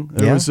recruiting.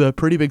 There was a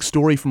pretty big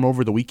story from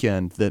over the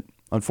weekend that,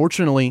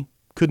 unfortunately,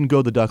 couldn't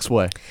go the Ducks'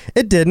 way.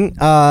 It didn't.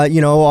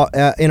 In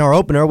our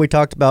opener, we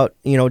talked about,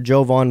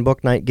 Joe Von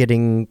Bouknight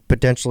getting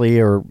potentially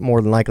or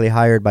more than likely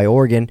hired by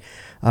Oregon,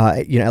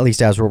 at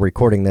least as we're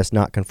recording this,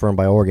 not confirmed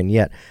by Oregon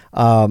yet.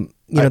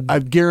 I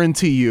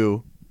guarantee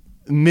you,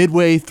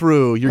 midway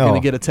through, you're going to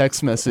get a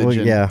text message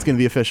and it's going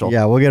to be official.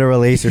 Yeah, we'll get a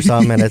release or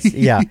something. And it's,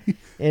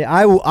 And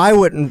I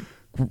wouldn't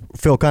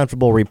feel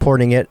comfortable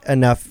reporting it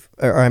enough,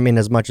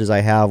 as much as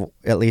I have,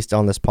 at least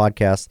on this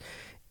podcast,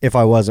 if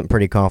I wasn't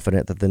pretty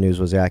confident that the news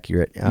was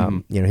accurate.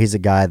 He's a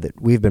guy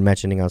that we've been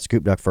mentioning on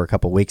Scoop Duck for a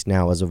couple weeks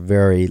now as a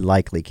very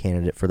likely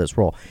candidate for this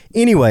role.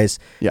 Anyways,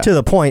 to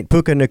the point,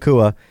 Puka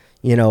Nacua,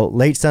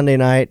 late Sunday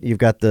night, you've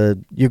got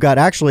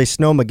actually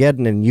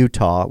Snowmageddon in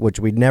Utah, which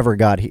we never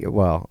got here.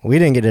 Well, we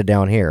didn't get it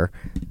down here.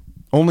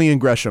 Only in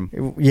Gresham.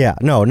 We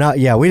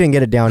didn't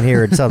get it down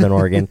here in Southern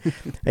Oregon.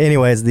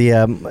 Anyways,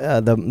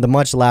 the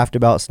much laughed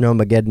about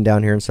Snowmageddon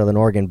down here in Southern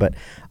Oregon, but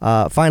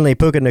finally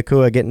Puka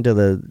Nacua getting to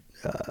the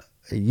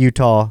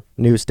Utah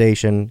news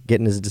station,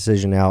 getting his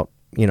decision out,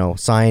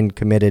 signed,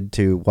 committed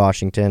to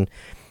Washington.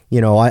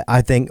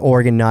 I think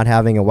Oregon not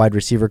having a wide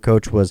receiver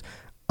coach was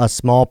a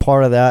small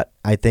part of that.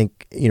 I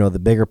think, the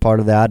bigger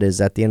part of that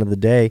is at the end of the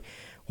day,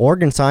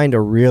 Oregon signed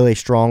a really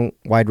strong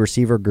wide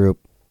receiver group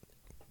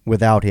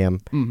without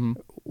him. Mm-hmm.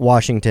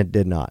 Washington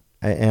did not.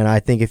 And I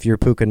think if you're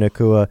Puka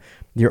Nacua,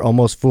 you're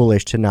almost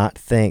foolish to not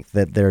think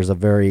that there's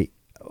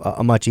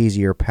a much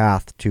easier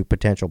path to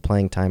potential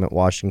playing time at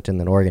Washington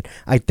than Oregon.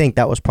 I think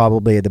that was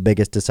probably the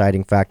biggest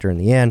deciding factor in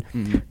the end.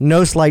 Mm-hmm.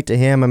 No slight to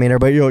him.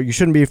 Everybody, you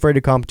shouldn't be afraid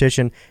of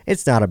competition.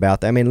 It's not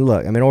about that.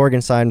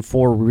 Oregon signed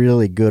 4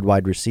 really good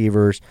wide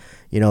receivers.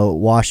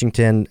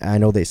 Washington, I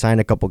know they signed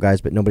a couple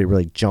guys, but nobody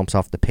really jumps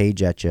off the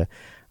page at you.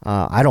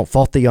 I don't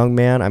fault the young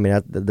man.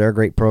 They're a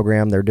great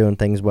program. They're doing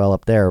things well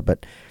up there,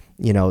 but,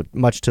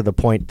 much to the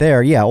point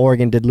there,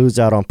 Oregon did lose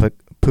out on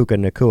Puka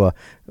Nacua.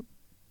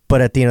 But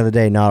at the end of the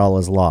day, not all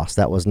is lost.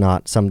 That was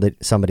not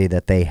somebody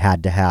that they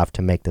had to have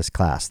to make this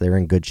class. They're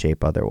in good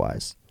shape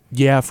otherwise.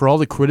 Yeah, for all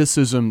the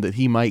criticism that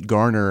he might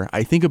garner,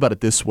 I think about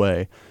it this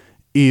way.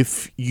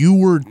 If you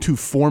were to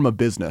form a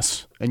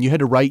business and you had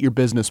to write your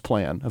business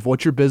plan of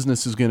what your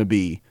business is going to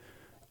be,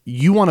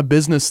 you want a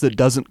business that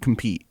doesn't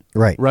compete.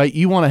 Right?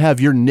 You want to have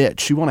your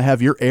niche. You want to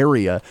have your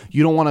area.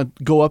 You don't want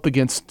to go up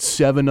against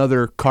 7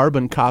 other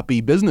carbon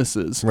copy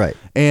businesses. Right.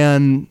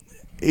 And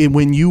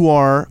when you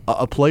are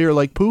a player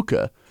like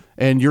Puka,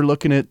 and you're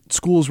looking at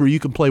schools where you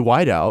can play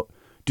wideout,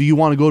 do you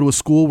want to go to a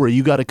school where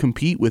you got to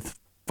compete with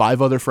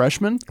 5 other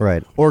freshmen?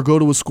 Right. Or go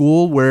to a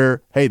school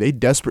where, hey, they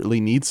desperately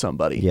need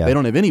somebody. Yeah. They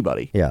don't have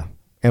anybody. Yeah.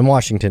 And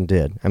Washington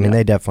did.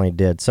 They definitely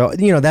did. So,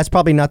 that's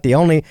probably not the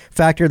only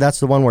factor.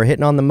 That's the one we're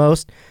hitting on the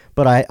most.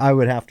 But I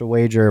would have to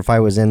wager if I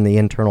was in the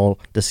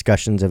internal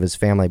discussions of his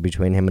family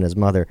between him and his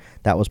mother,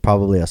 that was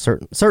probably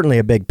certainly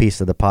a big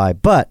piece of the pie.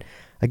 But,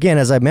 again,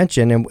 as I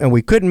mentioned, and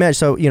we couldn't mention,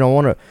 so, I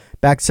want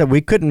to we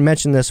couldn't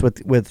mention this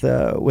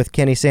with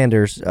Kenny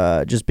Sanders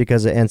just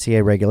because of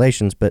NCAA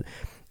regulations, but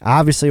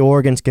obviously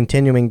Oregon's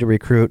continuing to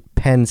recruit.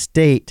 Penn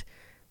State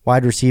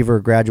wide receiver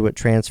graduate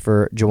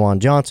transfer Juwan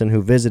Johnson,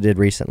 who visited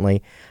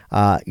recently,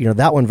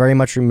 that one very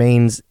much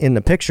remains in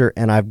the picture,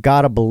 and I've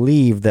got to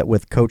believe that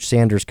with Coach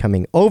Sanders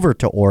coming over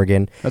to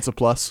Oregon, That's a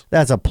plus.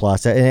 that's a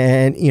plus.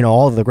 And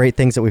all of the great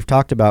things that we've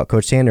talked about,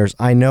 Coach Sanders,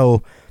 I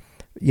know,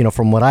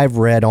 from what I've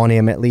read on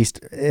him, at least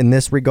in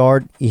this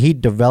regard, he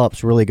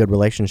develops really good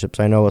relationships.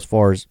 I know as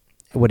far as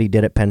what he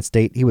did at Penn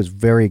State, he was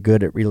very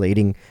good at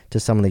relating to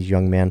some of these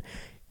young men.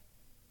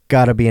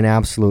 Got to be an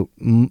absolute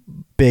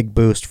big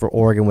boost for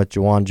Oregon with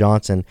Juwan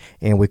Johnson,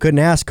 and we couldn't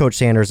ask Coach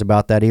Sanders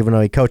about that, even though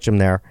he coached him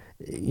there.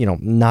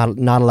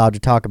 Not allowed to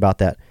talk about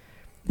that.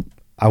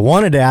 I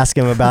wanted to ask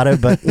him about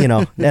it, but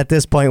at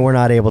this point we're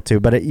not able to.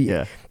 But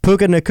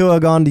Puka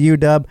Nacua gone to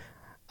UW.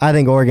 I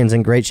think Oregon's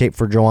in great shape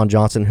for Juwan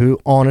Johnson, who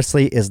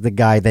honestly is the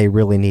guy they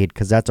really need,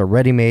 because that's a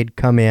ready-made,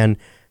 come in,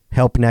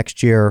 help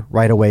next year,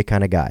 right away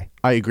kind of guy.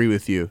 I agree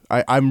with you.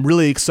 I'm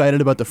really excited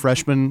about the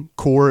freshman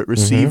core at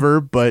receiver,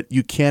 but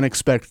you can't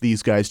expect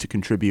these guys to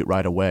contribute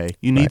right away.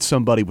 You need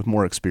somebody with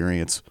more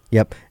experience.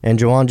 Yep, and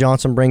Juwan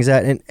Johnson brings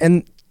that.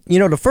 And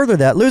to further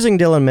that, losing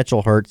Dylan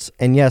Mitchell hurts.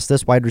 And yes,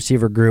 this wide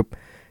receiver group,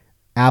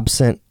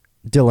 absent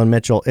Dylan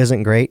Mitchell,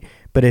 isn't great.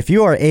 But if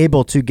you are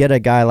able to get a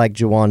guy like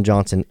Juwan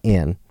Johnson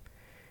in,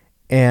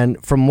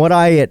 and from what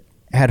I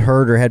had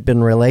heard or had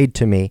been relayed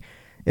to me,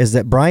 is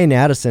that Brian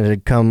Addison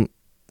had come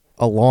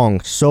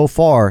along so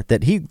far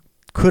that he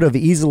could have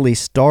easily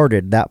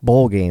started that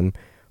bowl game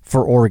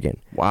for Oregon.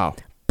 Wow.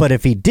 But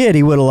if he did,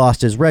 he would have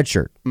lost his red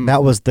shirt.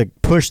 That was the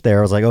push there.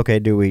 I was like, okay,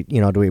 do we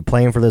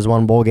play him for this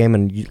one bowl game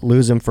and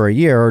lose him for a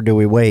year, or do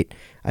we wait?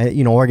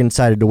 Oregon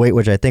decided to wait,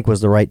 which I think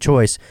was the right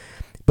choice.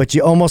 But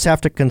you almost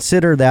have to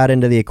consider that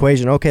into the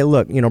equation. Okay,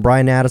 look,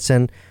 Brian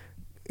Addison,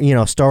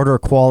 starter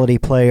quality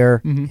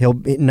player.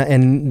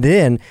 And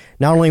then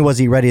not only was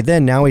he ready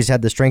then, now he's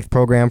had the strength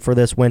program for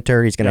this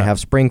winter. He's going to have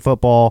spring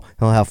football.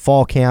 He'll have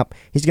fall camp.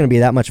 He's going to be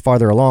that much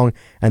farther along.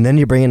 And then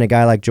you bring in a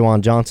guy like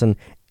Juwan Johnson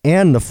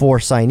and the 4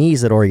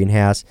 signees that Oregon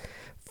has.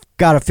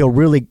 Got to feel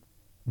really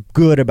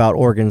good about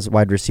Oregon's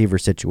wide receiver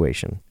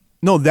situation.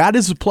 No, that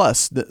is a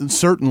plus,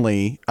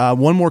 certainly.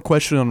 One more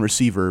question on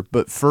receiver,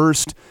 but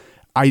first,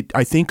 I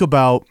think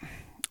about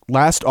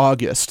last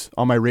August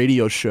on my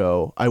radio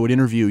show, I would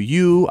interview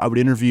you, I would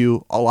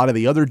interview a lot of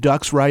the other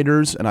Ducks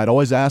writers, and I'd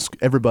always ask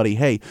everybody,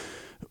 hey,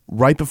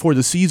 right before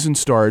the season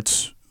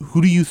starts,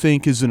 who do you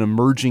think is an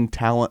emerging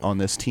talent on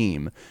this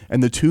team?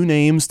 And the 2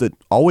 names that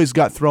always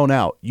got thrown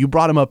out, you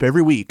brought them up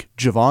every week,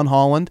 Javon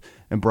Holland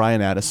and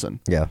Brian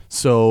Addison. Yeah.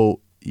 So,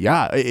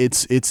 yeah,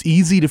 it's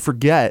easy to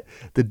forget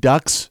the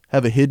Ducks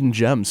have a hidden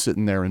gem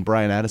sitting there in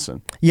Brian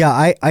Addison.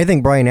 Yeah, I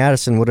think Brian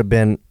Addison would have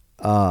been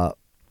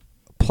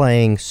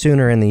playing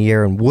sooner in the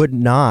year and would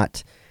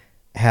not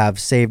have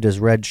saved his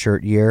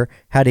redshirt year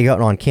had he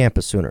gotten on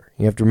campus sooner.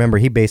 You have to remember,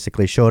 he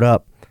basically showed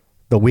up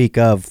the week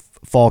of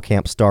fall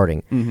camp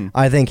starting.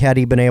 I think had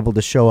he been able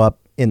to show up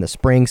in the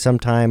spring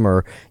sometime,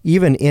 or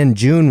even in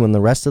June when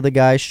the rest of the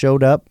guys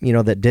showed up,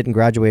 that didn't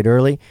graduate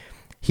early,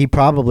 he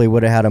probably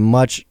would have had a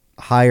much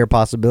higher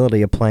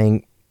possibility of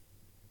playing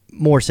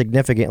more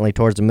significantly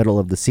towards the middle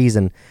of the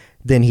season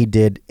than he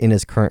did in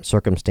his current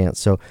circumstance.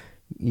 So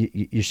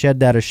you shed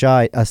that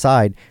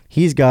aside,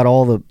 he's got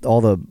all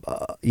the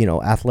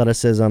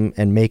athleticism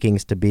and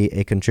makings to be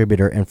a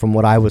contributor. And from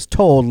what I was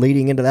told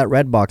leading into that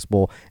Redbox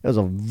Bowl, it was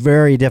a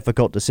very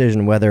difficult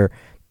decision whether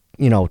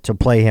to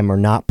play him or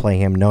not play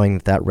him, knowing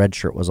that red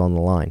shirt was on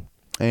the line.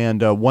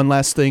 And one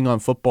last thing on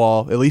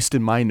football, at least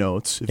in my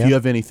notes. If you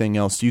have anything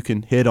else, you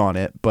can hit on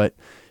it. But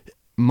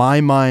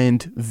my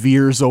mind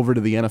veers over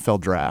to the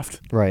NFL draft.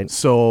 Right.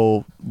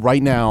 So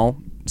right now,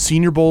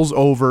 Senior Bowl's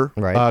over.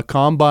 Right.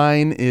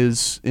 Combine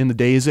is in the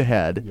days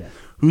ahead. Yeah.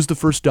 Who's the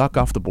first Duck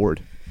off the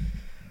board?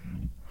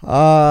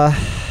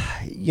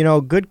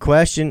 Good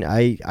question.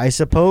 I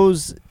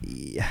suppose,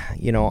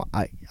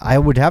 I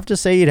would have to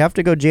say you'd have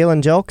to go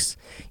Jalen Jelks.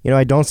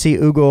 I don't see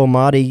Ugo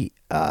Amadi.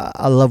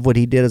 I love what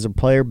he did as a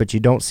player, but you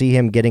don't see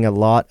him getting a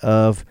lot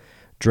of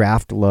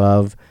draft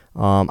love.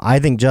 I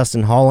think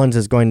Justin Hollins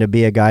is going to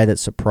be a guy that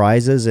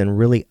surprises and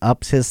really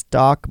ups his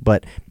stock,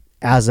 but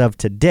as of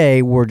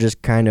today, we're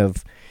just kind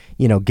of,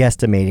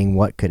 guesstimating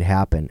what could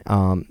happen.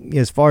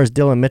 As far as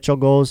Dylan Mitchell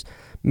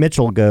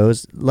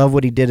goes, love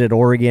what he did at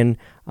Oregon.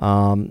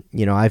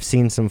 I've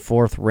seen some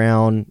fourth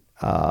round,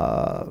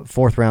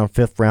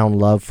 fifth round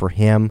love for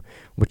him,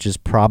 which is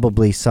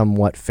probably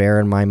somewhat fair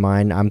in my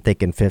mind. I'm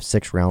thinking 5th,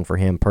 6th round for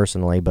him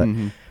personally, but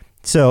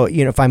so,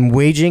 if I'm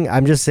waging,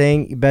 I'm just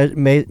saying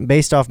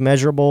based off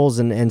measurables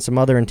and some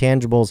other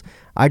intangibles,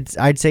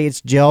 I'd say it's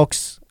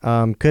Jelks,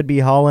 could be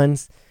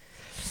Hollins.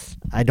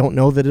 I don't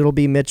know that it'll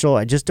be Mitchell.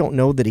 I just don't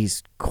know that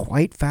he's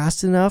quite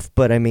fast enough.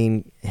 But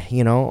he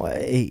had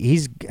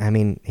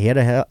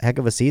a heck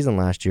of a season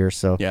last year.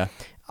 So yeah,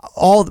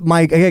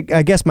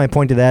 I guess my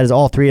point to that is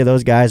all 3 of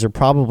those guys are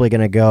probably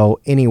going to go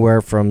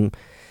anywhere from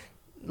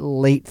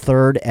late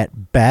 3rd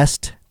at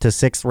best to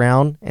 6th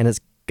round, and it's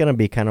going to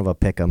be kind of a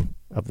pick 'em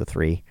of the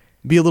 3.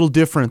 Be a little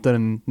different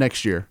than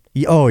next year.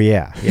 Oh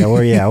yeah,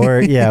 we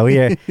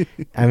are.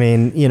 I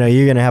mean, you know,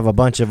 you're going to have a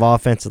bunch of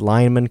offensive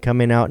linemen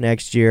coming out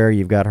next year.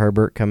 You've got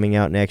Herbert coming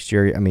out next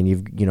year. I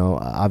mean,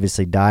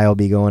 obviously Dye will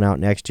be going out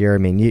next year. I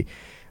mean,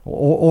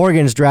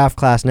 Oregon's draft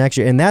class next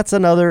year, and that's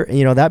another.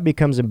 You know, that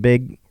becomes a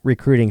big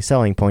recruiting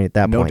selling point at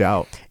that point. No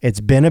doubt. It's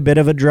been a bit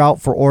of a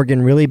drought for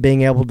Oregon, really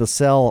being able to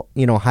sell,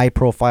 you know,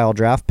 high-profile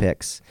draft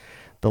picks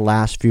the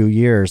last few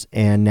years,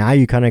 and now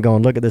you kind of go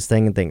and look at this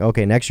thing and think,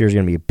 okay, next year's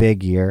going to be a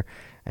big year.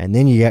 And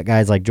then you got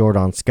guys like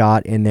Jordan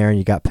Scott in there, and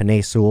you got Penei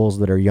Sewells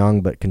that are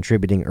young but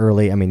contributing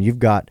early. I mean, you've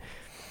got,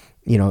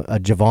 you know, a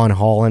Javon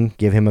Holland.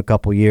 Give him a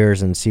couple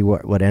years and see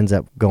what ends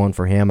up going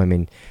for him. I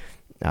mean,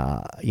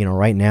 you know,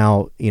 right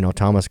now, you know,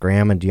 Thomas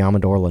Graham and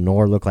Diamador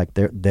Lenore look like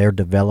they're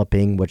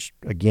developing. Which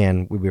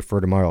again, we refer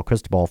to Mario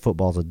Cristobal.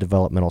 Football is a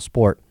developmental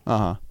sport.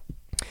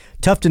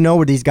 Tough to know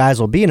where these guys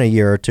will be in a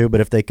year or two,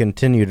 but if they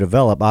continue to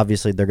develop,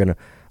 obviously they're going to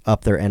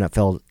up their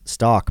NFL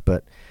stock.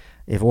 But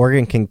if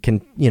Oregon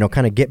can you know,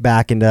 kind of get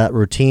back into that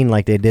routine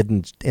like they did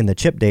in the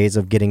Chip days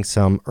of getting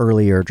some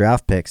earlier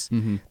draft picks,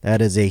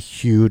 that is a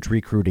huge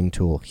recruiting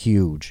tool.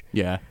 Huge.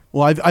 Yeah.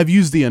 Well, I've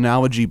used the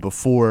analogy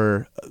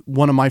before.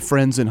 One of my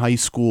friends in high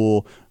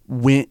school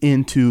went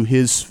into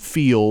his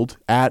field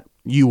at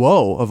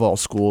UO of all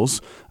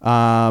schools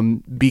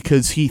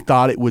because he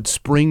thought it would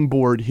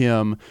springboard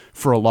him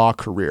for a law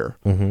career.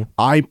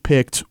 I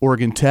picked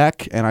Oregon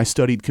Tech and I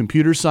studied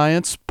computer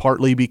science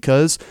partly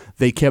because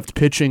they kept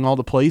pitching all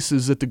the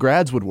places that the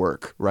grads would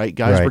work, right?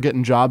 Guys were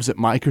getting jobs at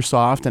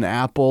Microsoft and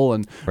Apple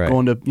and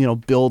going to, you know,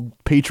 build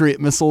Patriot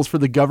missiles for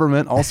the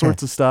government, all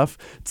sorts of stuff.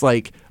 It's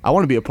like, I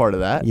want to be a part of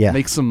that,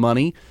 make some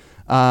money.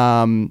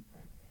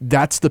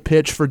 That's the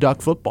pitch for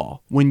Duck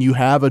football. When you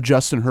have a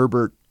Justin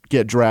Herbert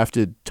get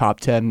drafted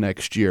top 10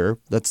 next year,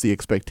 that's the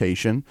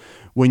expectation.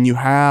 When you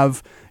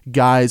have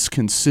guys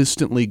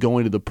consistently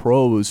going to the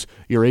pros,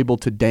 you're able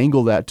to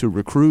dangle that to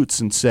recruits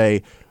and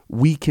say,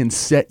 we can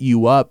set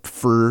you up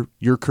for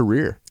your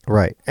career.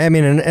 Right. I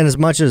mean, and as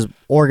much as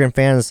Oregon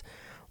fans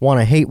want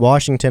to hate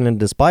Washington and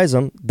despise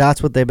them,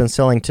 that's what they've been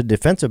selling to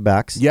defensive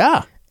backs.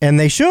 Yeah. And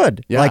they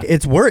should. Yeah. Like,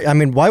 it's worth. I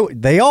mean, why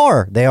they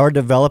are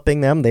developing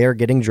them. They are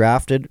getting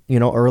drafted, you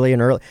know, early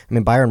and early. I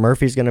mean, Byron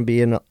Murphy's going to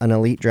be an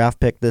elite draft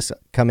pick this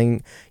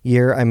coming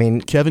year. I mean,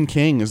 Kevin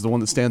King is the one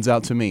that stands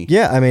out to me.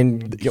 Yeah, I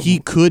mean, he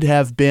could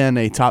have been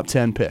a top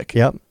 10 pick.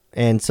 Yep.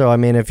 And so, I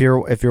mean, if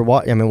you're,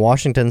 I mean,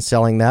 Washington's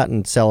selling that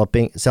and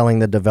selling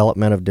the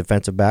development of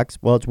defensive backs.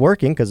 Well, it's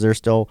working because they're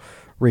still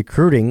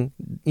recruiting,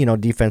 you know,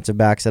 defensive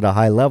backs at a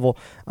high level.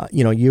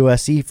 You know,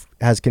 USC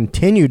has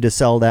continued to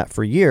sell that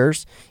for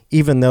years,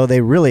 even though they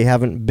really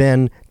haven't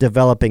been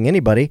developing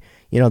anybody.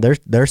 You know,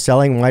 they're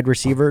selling wide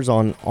receivers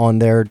on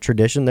their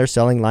tradition. They're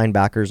selling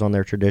linebackers on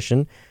their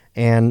tradition,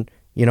 and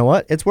you know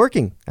what? It's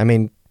working. I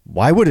mean,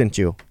 why wouldn't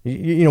you?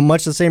 You know,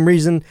 much the same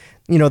reason,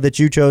 you know, that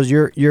you chose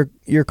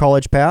your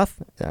college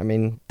path. I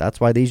mean, that's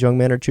why these young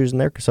men are choosing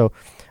their. So,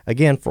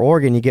 again, for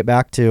Oregon, you get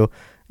back to,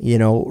 you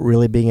know,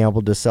 really being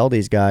able to sell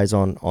these guys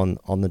on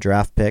the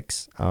draft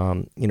picks.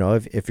 You know,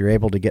 if you're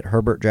able to get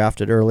Herbert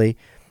drafted early,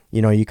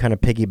 you know, you kind of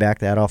piggyback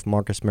that off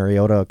Marcus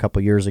Mariota a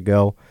couple years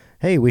ago.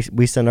 Hey,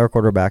 we send our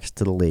quarterbacks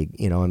to the league.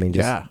 You know, I mean,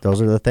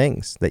 those are the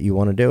things that you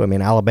want to do. I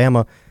mean,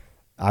 Alabama,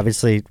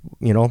 obviously,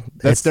 you know,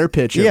 that's their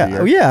pitch every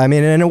year. Yeah, I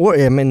mean,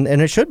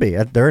 and it should be.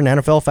 They're an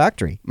NFL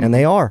factory, and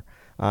they are.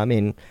 I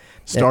mean,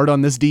 start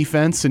on this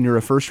defense, and you're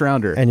a first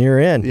rounder, and you're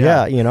in.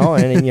 Yeah, you know,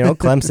 and you know,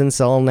 Clemson's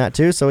selling that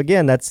too. So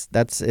again, it's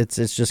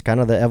just kind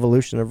of the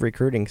evolution of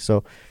recruiting.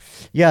 So,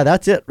 yeah,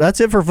 that's it. That's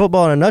it for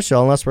football in a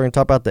nutshell. Unless we're going to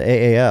talk about the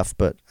AAF,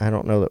 but I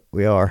don't know that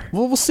we are.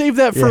 Well, we'll save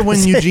that for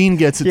when Eugene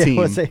gets a team.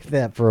 We'll save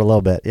that for a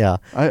little bit. Yeah,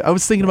 I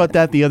was thinking about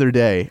that the other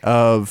day.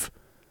 Of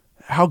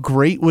how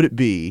great would it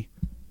be?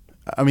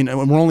 I mean,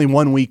 we're only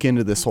 1 week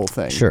into this whole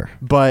thing. Sure,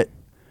 but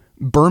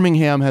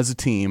Birmingham has a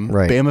team.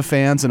 Right. Bama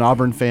fans and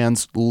Auburn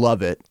fans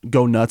love it.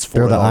 Go nuts for it.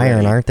 They're the already.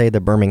 Iron, aren't they?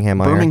 The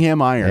Birmingham Iron.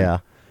 Birmingham Iron. Yeah.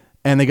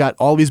 And they got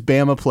all these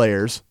Bama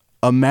players.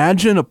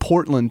 Imagine a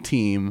Portland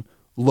team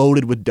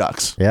loaded with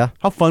Ducks. Yeah.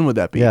 How fun would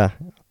that be? Yeah.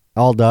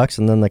 All Ducks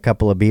and then the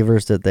couple of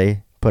Beavers that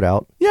they put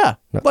out. Yeah.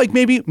 No. Like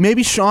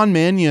maybe Sean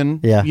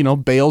Mannion, you know,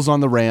 bails on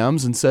the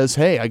Rams and says,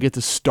 hey, I get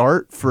to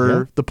start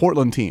for the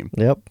Portland team.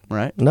 Yep.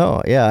 Right?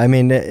 No, yeah. I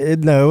mean,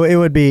 it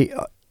would be,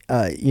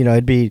 you know,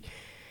 it'd be,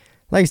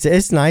 like I said,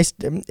 it's nice.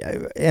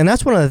 And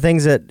that's one of the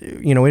things that,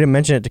 you know, we didn't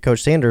mention it to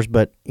Coach Sanders,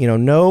 but, you know,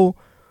 no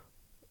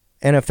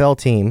NFL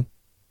team,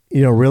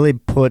 you know, really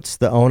puts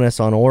the onus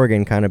on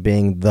Oregon kind of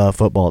being the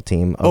football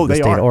team of the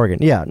state of Oregon.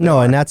 Yeah, no,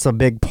 and that's a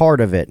big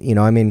part of it. You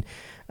know, I mean,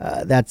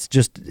 that's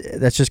just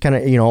kind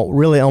of, you know,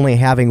 really only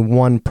having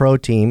one pro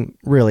team,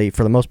 really,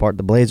 for the most part,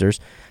 the Blazers.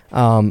 You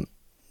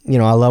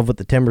know, I love what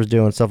the Timbers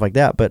do and stuff like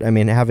that, but, I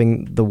mean,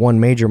 having the one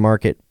major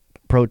market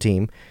pro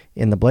team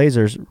in the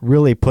Blazers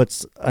really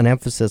puts an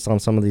emphasis on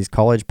some of these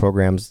college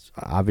programs.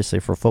 Obviously,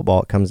 for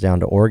football, it comes down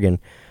to Oregon.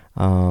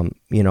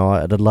 You know,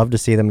 I'd love to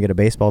see them get a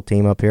baseball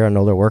team up here. I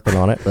know they're working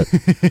on it, but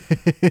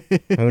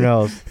who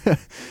knows?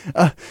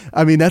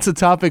 I mean, that's a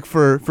topic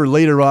for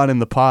later on in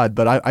the pod,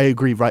 but I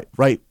agree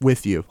right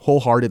with you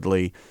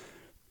wholeheartedly.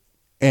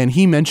 and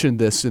he mentioned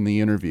this in the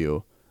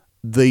interview,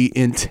 the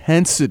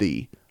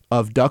intensity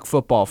of Duck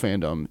football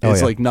fandom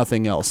is like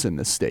nothing else in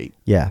this state.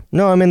 Yeah.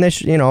 No, I mean,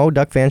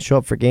 Duck fans show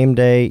up for game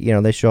day.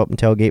 They show up and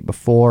tailgate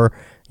before.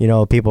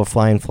 People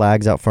flying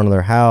flags out front of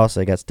their house.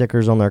 They got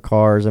stickers on their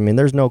cars. I mean,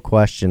 there's no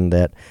question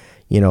that,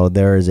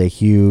 there is a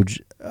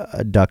huge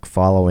Duck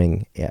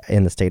following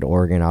in the state of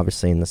Oregon,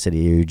 obviously in the city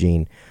of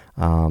Eugene.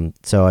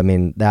 So, I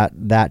mean,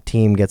 that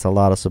team gets a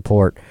lot of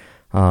support.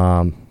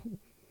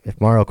 If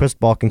Mario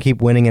Cristobal can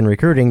keep winning and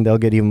recruiting, they'll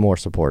get even more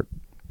support.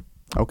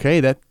 Okay,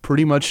 that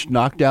pretty much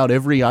knocked out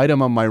every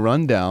item on my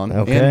rundown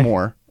and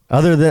more.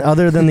 Other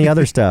than the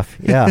other stuff,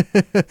 yeah.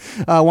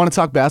 Want to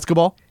talk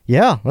basketball?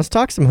 Yeah, let's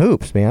talk some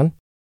hoops, man.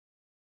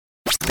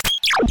 Let's play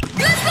some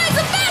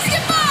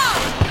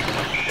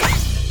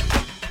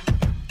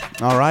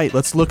basketball! All right,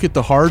 let's look at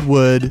the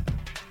hardwood.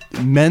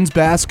 Men's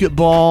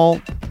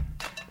basketball,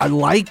 I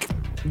like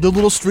the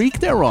little streak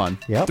they're on.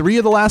 Yep. 3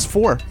 of the last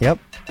 4. Yep,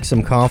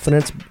 some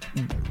confidence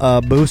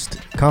boost.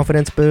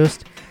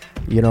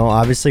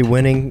 Obviously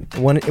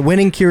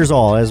winning cures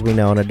all, as we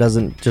know, and it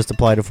doesn't just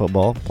apply to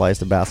football, it applies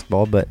to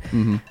basketball. But,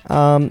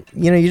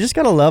 you just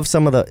got to love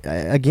some of the,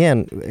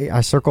 again,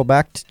 I circle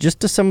back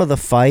to some of the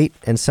fight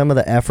and some of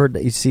the effort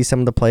that you see some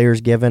of the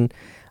players given.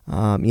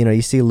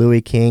 You see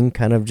Louis King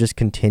kind of just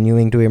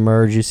continuing to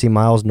emerge. You see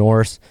Miles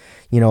Norris,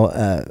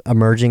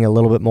 emerging a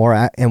little bit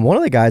more. And one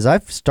of the guys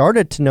I've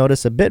started to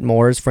notice a bit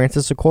more is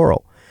Francis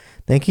Okoro.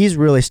 I think he's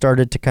really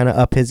started to kind of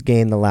up his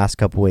game the last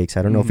couple weeks.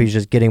 I don't know if he's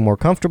just getting more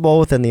comfortable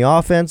within the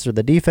offense or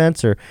the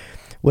defense or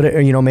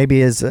whatever,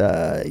 maybe his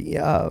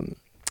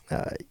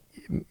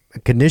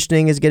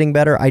conditioning is getting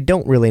better. I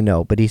don't really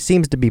know, but he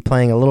seems to be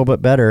playing a little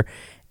bit better.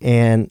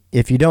 And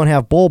if you don't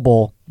have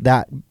Bol,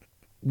 that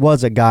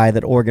was a guy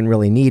that Oregon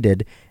really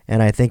needed.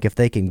 And I think if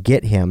they can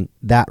get him,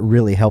 that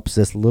really helps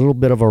this little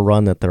bit of a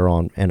run that they're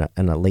on and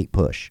a late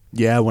push.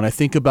 Yeah, when I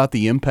think about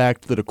the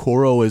impact that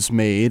Okoro has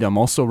made, I'm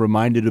also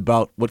reminded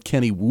about what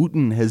Kenny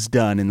Wooten has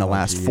done in the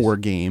last 4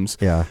 games.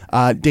 Yeah.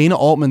 Dana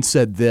Altman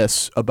said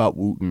this about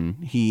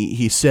Wooten.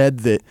 He said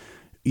that,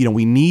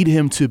 we need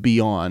him to be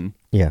on.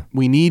 Yeah.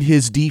 We need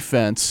his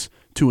defense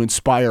to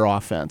inspire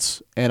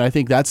offense. And I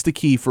think that's the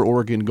key for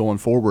Oregon going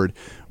forward.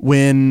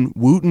 When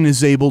Wooten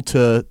is able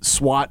to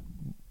swat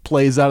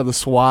plays out of the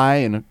sky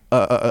and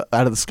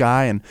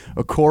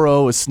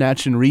Okoro is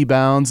snatching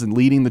rebounds and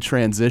leading the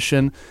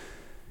transition,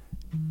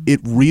 it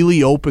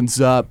really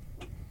opens up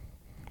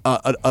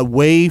a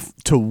way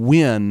to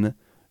win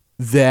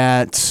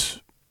that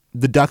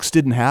the Ducks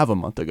didn't have a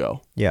month ago.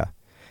 Yeah.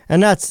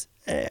 And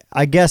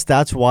I guess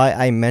that's why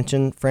I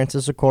mentioned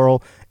Francis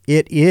Okoro.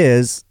 It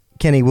is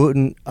Kenny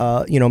Wooten,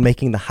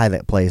 making the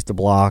highlight plays, the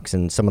blocks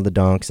and some of the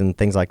dunks and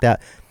things like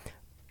that.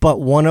 But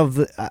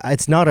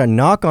it's not a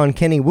knock on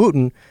Kenny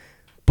Wooten,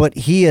 but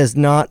he is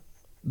not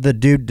the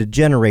dude to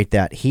generate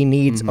that. He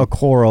needs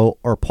Okoro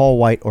or Paul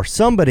White or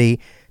somebody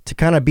to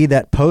kind of be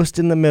that post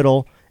in the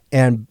middle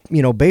and,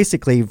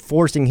 basically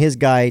forcing his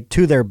guy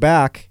to their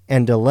back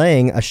and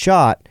delaying a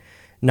shot,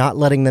 not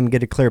letting them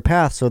get a clear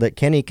path so that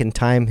Kenny can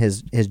time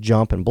his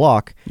jump and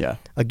block. Yeah.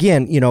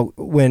 Again,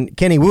 when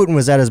Kenny Wooten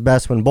was at his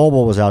best when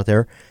Bol was out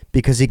there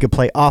because he could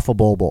play off of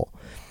Bol.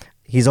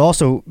 He's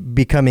also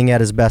becoming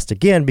at his best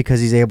again because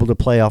he's able to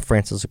play off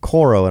Francis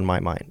Okoro in my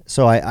mind.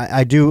 So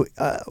I do,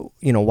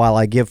 while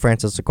I give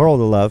Francis Okoro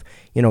the love,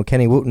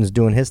 Kenny Wooten's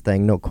doing his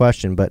thing, no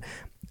question, but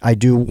I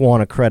do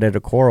want to credit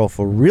Okoro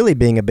for really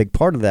being a big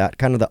part of that,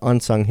 kind of the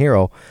unsung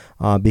hero,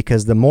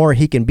 because the more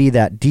he can be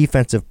that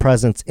defensive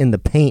presence in the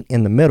paint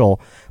in the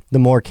middle, the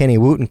more Kenny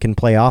Wooten can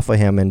play off of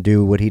him and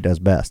do what he does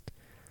best.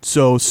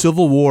 So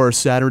Civil War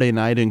Saturday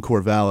night in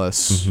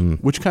Corvallis,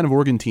 which kind of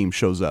Oregon team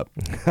shows up?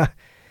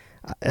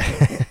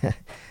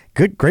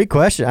 Great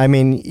question. I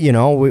mean,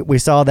 we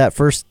saw that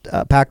first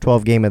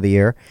Pac-12 game of the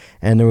year,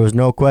 and there was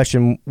no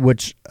question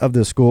which of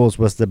the schools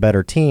was the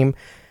better team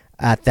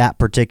at that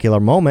particular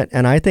moment.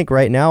 And I think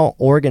right now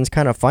Oregon's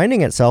kind of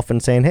finding itself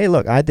and saying, hey,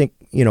 look, I think,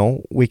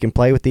 we can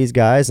play with these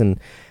guys, and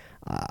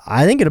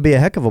I think it'll be a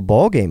heck of a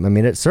ball game. I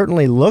mean, it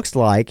certainly looks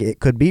like it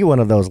could be one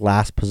of those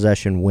last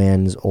possession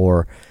wins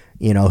or,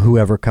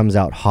 whoever comes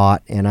out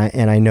hot. And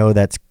I know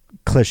that's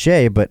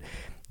cliche, but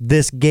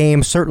this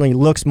game certainly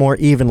looks more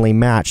evenly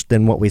matched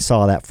than what we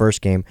saw that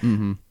first game.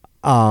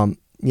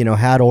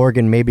 Had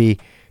Oregon maybe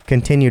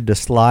continued to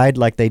slide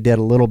like they did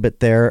a little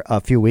bit there a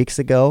few weeks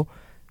ago,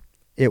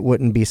 it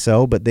wouldn't be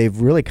so, but they've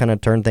really kind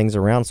of turned things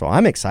around. So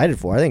I'm excited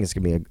for it. I think it's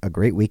going to be a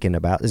great weekend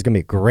it's going to be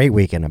a great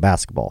weekend of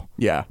basketball.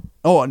 Yeah.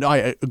 Oh, no,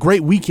 a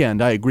great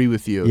weekend. I agree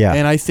with you. Yeah.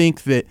 And I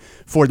think that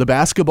for the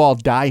basketball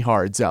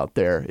diehards out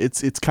there,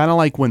 it's kind of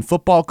like when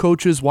football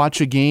coaches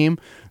watch a game,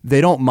 they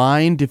don't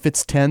mind if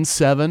it's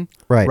 10-7,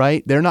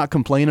 right? They're not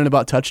complaining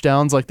about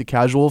touchdowns like the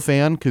casual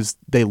fan because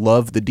they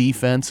love the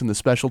defense and the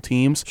special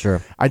teams. Sure.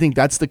 I think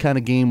that's the kind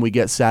of game we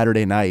get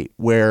Saturday night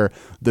where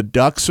the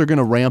Ducks are going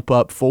to ramp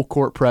up full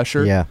court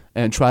pressure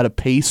and try to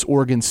pace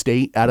Oregon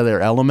State out of their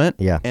element.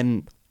 Yeah.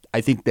 And I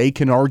think they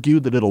can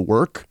argue that it'll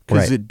work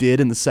because it did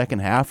in the second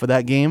half of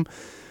that game.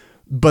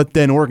 But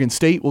then Oregon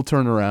State will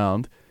turn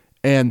around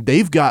And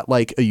they've got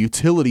like a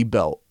utility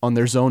belt on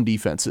their zone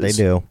defenses. They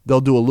do.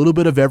 They'll do a little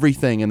bit of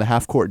everything in the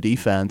half-court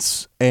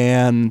defense.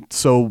 And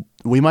so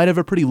we might have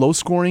a pretty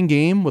low-scoring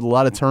game with a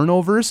lot of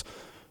turnovers,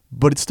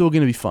 but it's still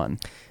going to be fun.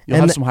 You'll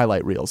have some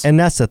highlight reels. And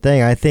that's the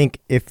thing. I think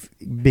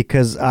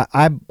because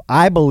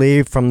I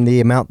believe from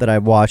the amount that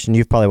I've watched, and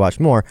you've probably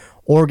watched more,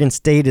 Oregon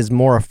State is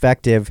more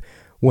effective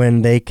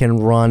when they can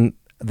run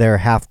their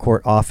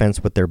half-court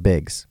offense with their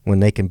bigs,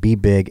 when they can be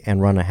big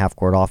and run a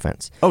half-court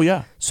offense. Oh,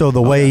 yeah. So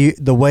the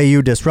way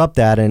you disrupt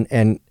that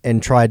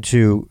and try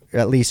to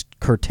at least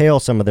curtail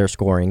some of their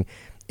scoring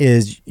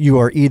is you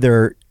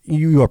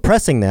are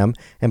pressing them,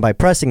 and by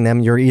pressing them,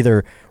 you're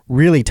either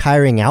really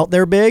tiring out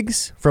their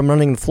bigs from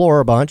running the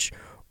floor a bunch,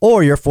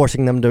 or you're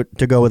forcing them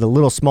to go with a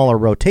little smaller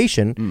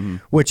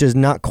rotation, which is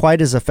not quite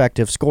as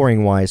effective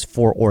scoring-wise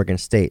for Oregon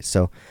State.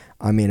 So,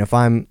 I mean, if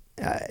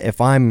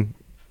I'm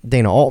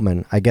Dana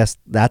Altman, I guess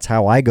that's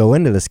how I go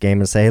into this game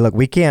and say, hey, look,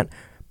 we can't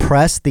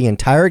press the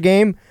entire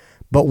game,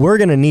 but we're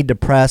going to need to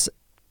press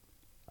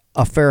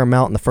a fair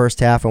amount in the first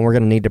half, and we're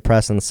going to need to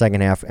press in the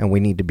second half, and we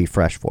need to be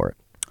fresh for it.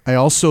 I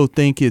also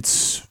think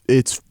it's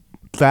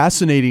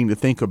fascinating to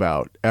think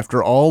about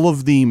after all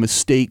of the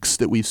mistakes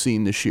that we've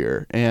seen this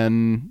year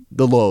and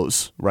the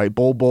lows, right?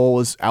 Bol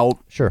is out,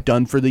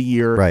 done for the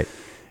year. Right.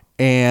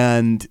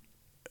 And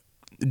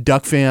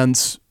Duck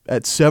fans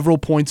at several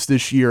points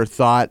this year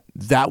thought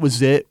that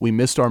was it. We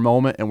missed our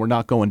moment and we're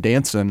not going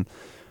dancing.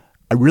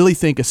 I really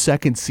think a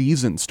second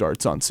season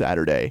starts on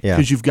Saturday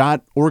because you've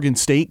got Oregon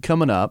State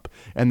coming up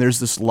and there's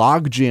this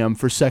log jam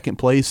for second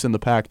place in the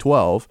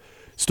Pac-12.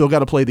 Still got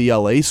to play the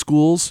LA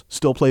schools,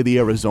 still play the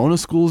Arizona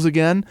schools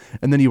again,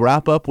 and then you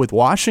wrap up with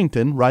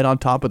Washington right on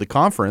top of the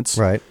conference.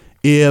 Right.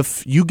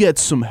 If you get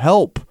some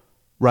help,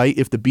 right,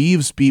 if the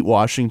Beavs beat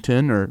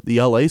Washington or the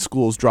LA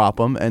schools drop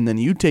them and then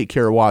you take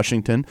care of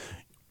Washington,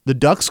 the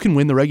Ducks can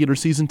win the regular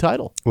season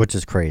title. Which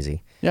is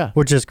crazy. Yeah.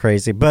 Which is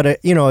crazy. But,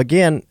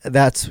 again,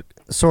 that's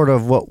sort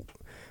of what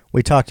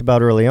we talked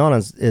about early on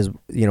is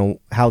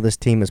how this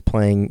team is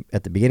playing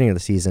at the beginning of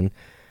the season,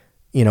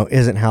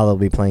 isn't how they'll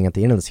be playing at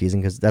the end of the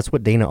season because that's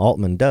what Dana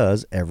Altman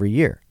does every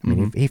year. I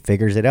mean, he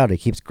figures it out. He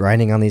keeps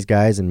grinding on these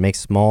guys and makes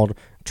small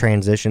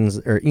transitions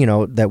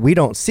that we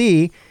don't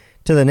see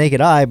to the naked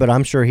eye, but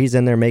I'm sure he's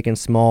in there making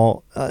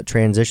small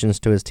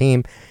transitions to his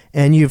team.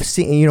 And you've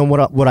seen,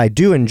 what I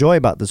do enjoy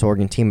about this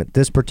Oregon team at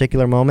this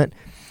particular moment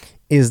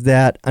is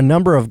that a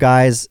number of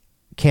guys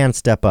can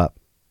step up.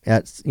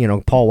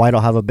 Paul White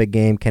will have a big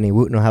game. Kenny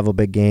Wooten will have a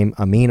big game.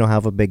 Amin will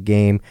have a big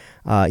game.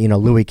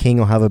 Louis King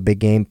will have a big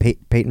game.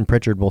 Peyton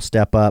Pritchard will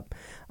step up.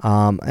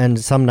 And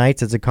some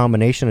nights it's a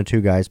combination of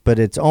two guys, but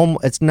it's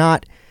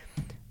not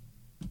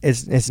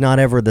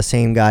ever the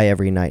same guy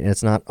every night, and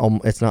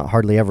it's not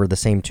hardly ever the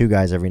same two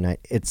guys every night.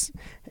 It's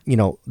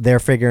they're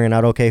figuring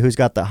out, okay, who's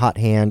got the hot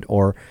hand,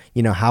 or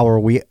how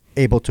are we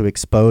able to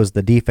expose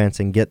the defense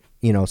and get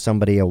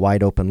somebody a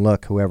wide open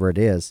look, whoever it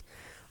is.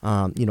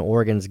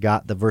 Oregon's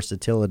got the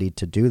versatility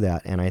to do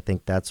that, and I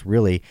think that's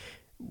really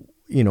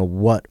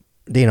what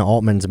Dana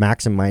Altman's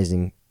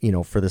maximizing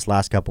for this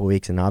last couple of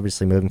weeks and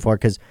obviously moving forward,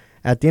 because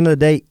at the end of the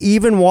day,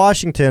 even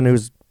Washington,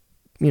 who's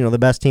the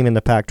best team in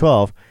the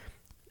Pac-12,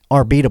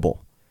 are beatable.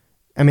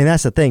 I mean,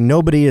 that's the thing.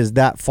 Nobody is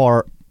that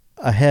far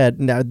ahead.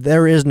 Now,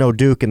 there is no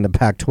Duke in the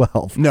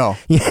Pac-12. No.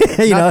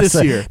 Not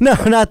this year. No,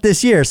 not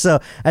this year. So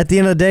at the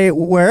end of the day,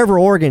 wherever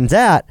Oregon's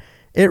at,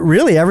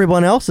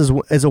 everyone else is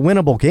a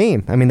winnable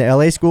game. I mean, the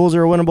LA schools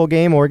are a winnable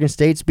game. Oregon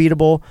State's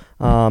beatable.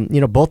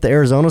 Both the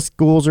Arizona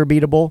schools are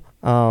beatable.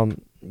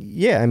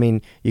 I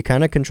mean, you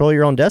kind of control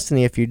your own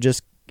destiny if you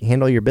just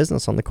handle your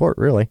business on the court,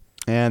 really.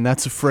 And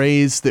that's a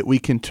phrase that we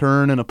can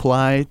turn and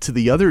apply to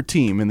the other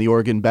team in the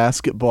Oregon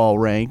basketball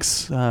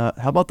ranks. How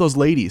about those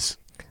ladies?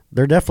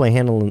 They're definitely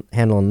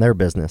handling their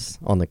business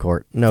on the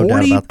court. No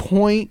doubt about that.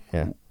 40-point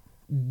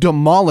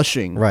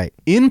demolishing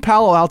in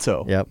Palo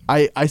Alto. Yep.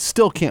 I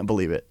still can't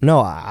believe it. No,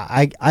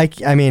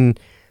 I mean,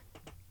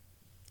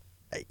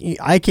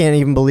 I can't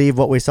even believe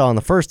what we saw in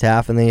the first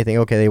half, and then you think,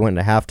 okay, they went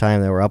into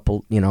halftime, they were up, I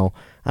don't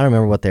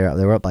remember what they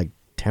were up like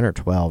 10 or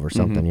 12 or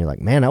something. You're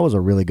like, man, that was a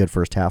really good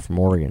first half from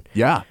Oregon.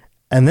 Yeah.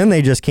 And then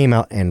they just came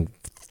out and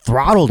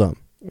throttled them.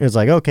 It was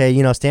like,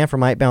 okay,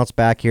 Stanford might bounce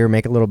back here,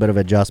 make a little bit of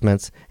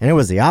adjustments, and it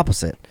was the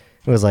opposite.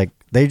 It was like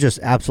they just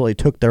absolutely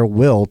took their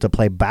will to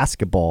play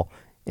basketball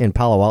in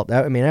Palo Alto.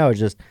 I mean, that was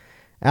just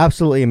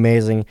absolutely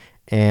amazing,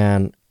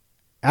 and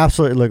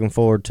absolutely looking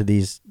forward to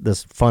this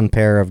fun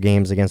pair of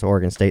games against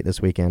Oregon State this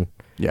weekend.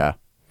 Yeah.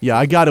 Yeah,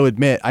 I got to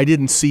admit, I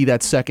didn't see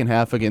that second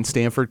half against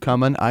Stanford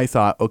coming. I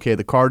thought, okay,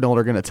 the Cardinals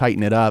are going to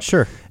tighten it up.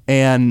 Sure.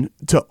 And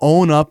to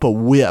own up a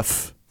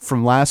whiff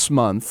from last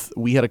month,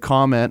 we had a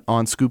comment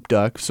on Scoop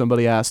Duck.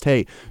 Somebody asked,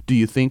 hey, do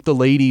you think the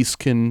ladies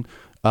can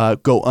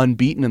go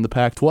unbeaten in the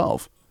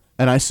Pac-12?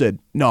 And I said,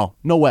 no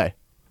way.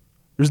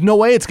 There's no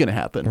way it's going to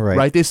happen.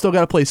 Right? They still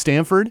got to play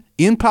Stanford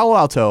in Palo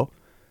Alto,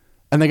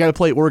 and they got to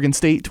play Oregon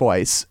State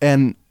twice.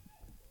 And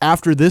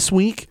after this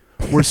week,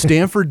 where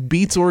Stanford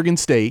beats Oregon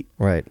State,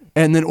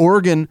 and then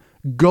Oregon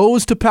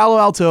goes to Palo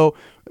Alto,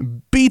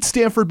 beats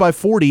Stanford by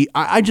 40,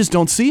 I just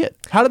don't see it.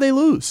 How do they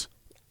lose?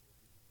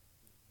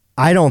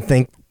 I don't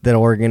think that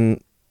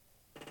Oregon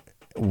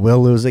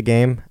will lose a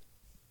game,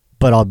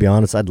 but I'll be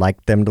honest, I'd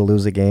like them to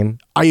lose a game.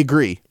 I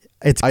agree.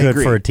 It's I good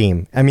agree. for a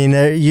team. I mean,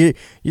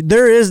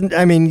 there is.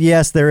 I mean,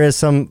 yes, there is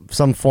some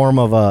form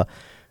of a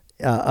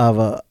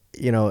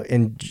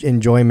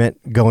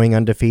enjoyment going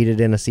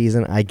undefeated in a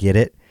season. I get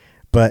it,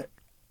 but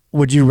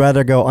would you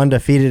rather go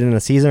undefeated in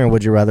a season, or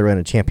would you rather win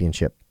a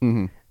championship?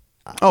 Mm-hmm.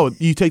 Oh,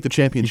 you take the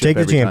championship. You take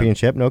the every time.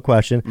 championship, no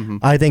question. Mm-hmm.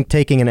 I think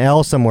taking an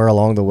L somewhere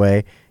along the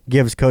way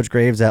gives Coach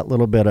Graves that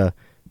little bit of,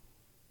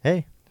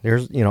 hey,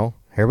 here's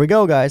here we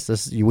go,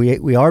 guys.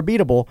 We are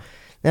beatable.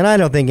 And I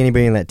don't think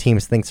anybody in that team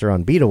thinks they're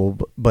unbeatable,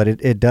 but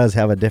it does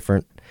have a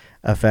different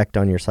effect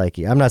on your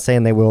psyche. I'm not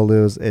saying they will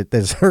lose. It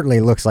certainly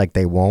looks like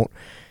they won't.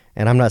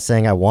 And I'm not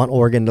saying I want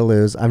Oregon to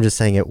lose. I'm just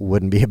saying it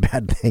wouldn't be a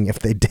bad thing if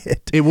they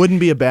did. It wouldn't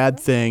be a bad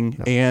thing,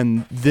 no.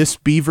 And this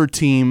Beaver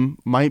team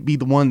might be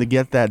the one to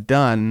get that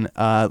done.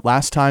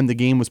 Last time the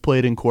game was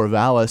played in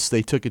Corvallis,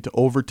 they took it to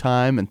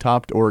overtime and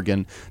topped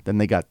Oregon. Then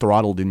they got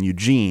throttled in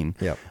Eugene.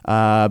 Yep.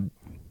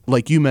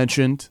 Like you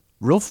mentioned,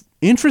 real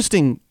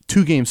interesting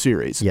two-game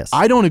series. Yes.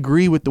 I don't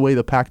agree with the way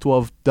the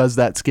Pac-12 does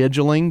that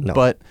scheduling, no.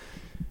 but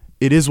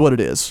it is what it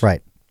is.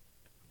 Right.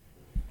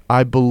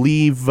 I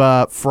believe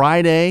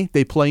Friday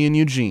they play in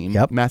Eugene,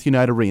 yep. Matthew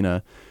Knight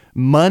Arena.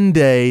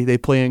 Monday they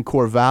play in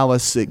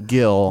Corvallis at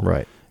Gill.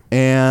 Right.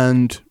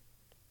 And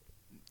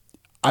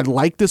I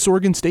like this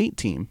Oregon State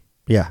team.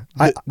 Yeah.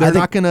 They're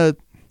not going to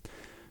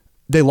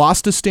 – they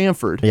lost to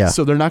Stanford, yeah.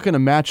 So they're not going to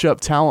match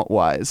up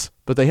talent-wise.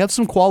 But they have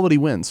some quality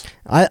wins.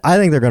 I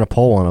think they're going to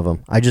pull one of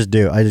them. I just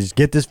do. I just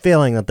get this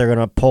feeling that they're going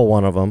to pull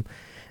one of them.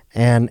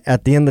 And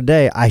at the end of the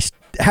day, I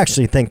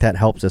actually think that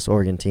helps this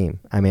Oregon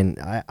team. I mean,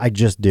 I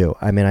just do.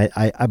 I mean,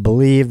 I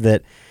believe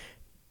that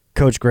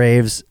Coach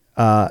Graves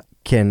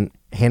can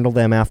handle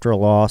them after a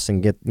loss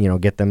and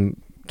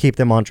keep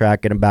them on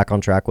track, get them back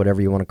on track,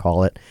 whatever you want to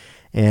call it.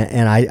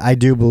 And I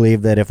do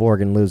believe that if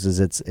Oregon loses,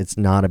 it's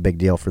not a big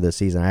deal for this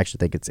season. I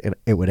actually think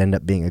it would end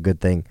up being a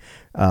good thing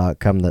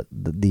come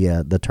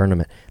the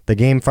tournament. The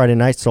game Friday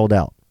night sold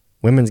out.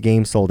 Women's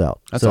game sold out.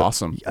 That's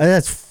awesome.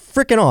 That's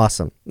freaking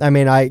awesome. I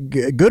mean,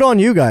 good on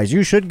you guys.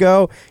 You should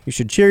go. You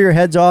should cheer your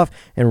heads off.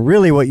 And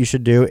really, what you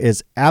should do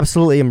is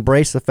absolutely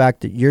embrace the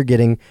fact that you're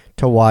getting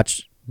to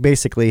watch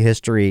basically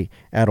history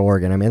at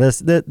Oregon. I mean,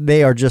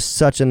 they are just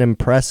such an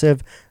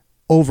impressive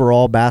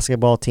overall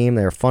basketball team.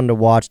 They're fun to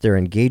watch. They're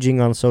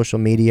engaging on social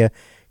media.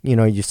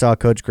 You saw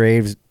Coach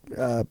Graves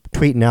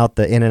tweeting out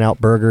the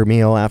In-N-Out burger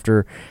meal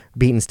after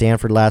beating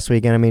Stanford last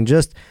weekend. I mean,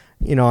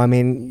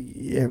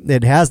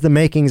 it has the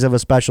makings of a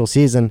special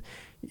season.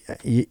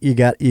 You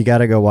got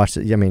to go watch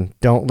it. I mean,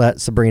 don't let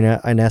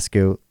Sabrina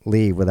Ionescu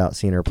leave without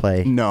seeing her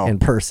play in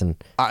person.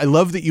 I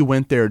love that you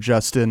went there,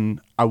 Justin.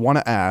 I want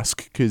to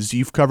ask, because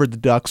you've covered the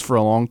Ducks for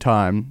a long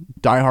time,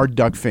 diehard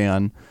Duck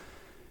fan.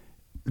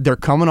 They're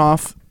coming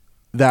off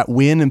that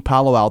win in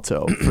Palo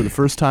Alto for the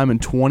first time in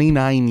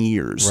 29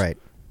 years. Right.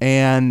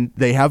 And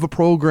they have a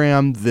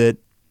program that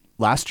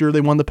last year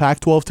they won the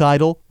Pac-12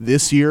 title.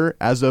 This year,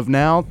 as of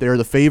now, they're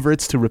the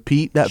favorites to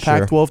repeat that Sure.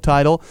 Pac-12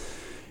 title.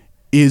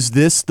 Is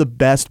this the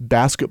best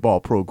basketball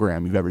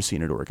program you've ever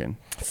seen at Oregon?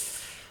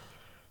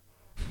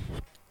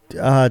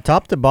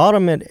 Top to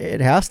bottom, it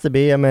has to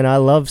be. I mean, I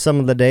love some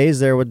of the days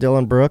there with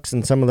Dylan Brooks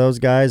and some of those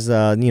guys.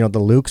 The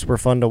Lukes were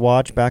fun to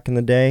watch back in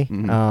the day.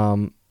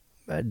 Mm-hmm.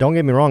 Don't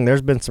get me wrong.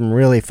 There's been some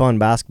really fun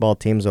basketball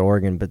teams at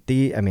Oregon, but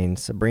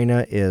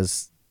Sabrina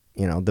is,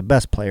 the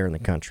best player in the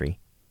country.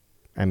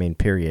 I mean,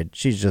 period.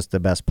 She's just the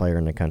best player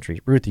in the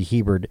country. Ruthie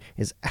Hebard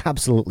is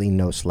absolutely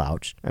no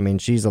slouch. I mean,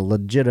 she's a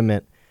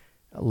legitimate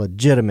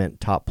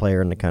top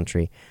player in the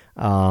country.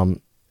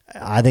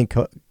 I think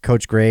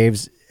Coach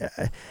Graves.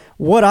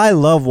 What I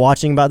love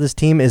watching about this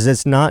team is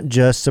it's not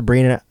just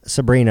Sabrina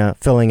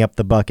filling up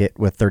the bucket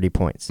with 30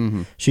 points.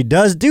 Mm-hmm. She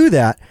does do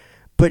that,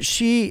 but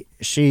she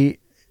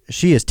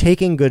is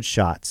taking good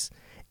shots,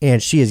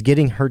 and she is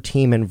getting her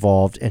team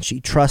involved, and she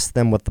trusts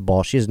them with the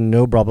ball. She has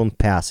no problem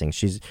passing.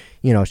 She's,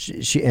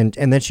 and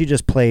then she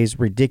just plays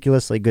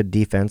ridiculously good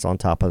defense on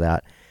top of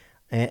that.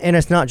 And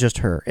it's not just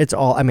her. It's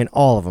all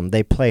of them.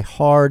 They play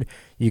hard.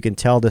 You can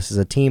tell this is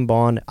a team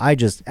bond. I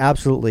think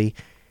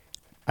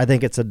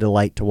it's a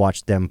delight to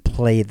watch them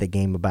play the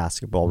game of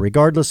basketball.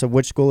 Regardless of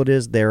which school it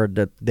is, they're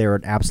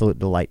an absolute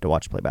delight to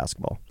watch play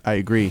basketball. I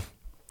agree.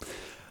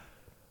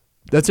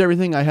 That's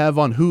everything I have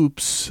on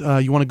hoops.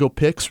 You want to go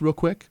picks real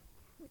quick?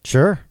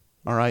 Sure.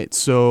 All right,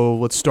 so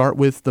let's start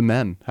with the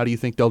men. How do you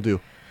think they'll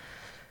do?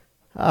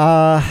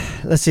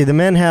 Let's see. The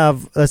men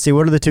have. Let's see.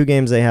 What are the two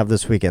games they have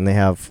this weekend? They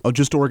have. Oh,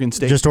 just Oregon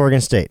State. Just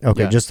Oregon State.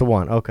 Okay, Yeah. just the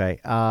one. Okay.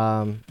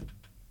 That's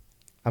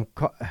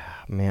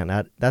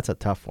a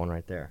tough one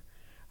right there.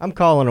 I'm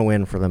calling a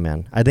win for the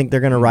men. I think they're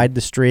going to ride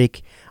the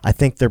streak. I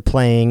think they're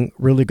playing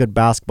really good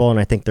basketball, and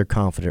I think they're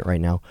confident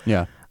right now.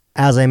 Yeah.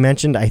 As I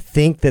mentioned, I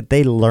think that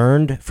they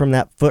learned from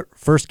that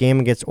first game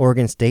against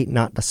Oregon State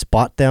not to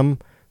spot them.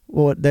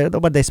 What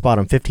they spot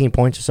them? 15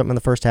 points or something in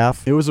the first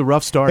half. It was a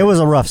rough start. It was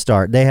a rough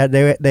start. They had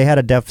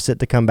a deficit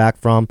to come back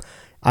from.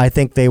 I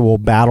think they will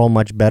battle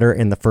much better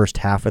in the first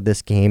half of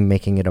this game,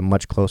 making it a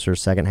much closer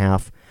second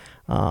half.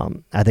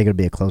 I think it'll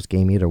be a close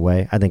game either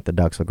way. I think the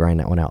Ducks will grind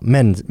that one out.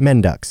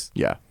 Men Ducks.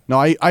 Yeah. No,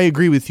 I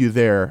agree with you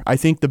there. I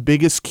think the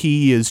biggest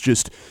key is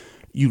just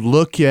you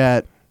look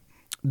at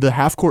the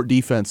half-court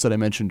defense that I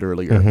mentioned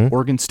earlier.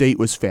 Oregon State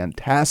was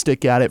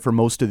fantastic at it for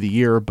most of the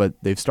year, but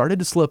they've started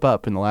to slip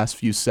up in the last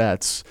few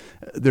sets.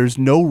 There's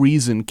no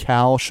reason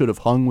Cal should have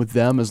hung with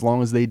them as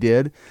long as they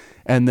did,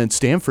 and then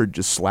Stanford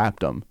just slapped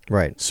them.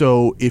 Right.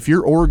 So if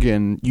you're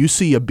Oregon, you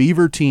see a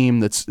Beaver team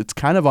that's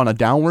kind of on a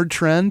downward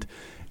trend,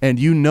 and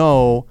you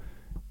know,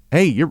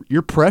 hey,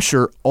 your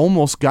pressure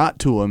almost got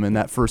to them in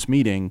that first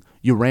meeting.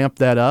 You ramp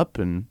that up,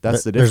 and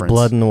that's the difference. There's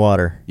blood in the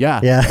water.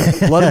 Yeah.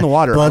 Blood in the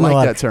water. I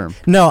like that term.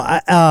 No,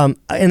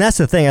 and that's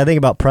the thing. I think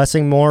about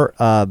pressing more.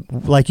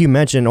 Like you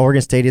mentioned,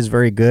 Oregon State is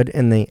very good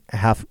in the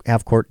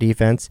half court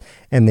defense,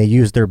 and they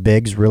use their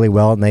bigs really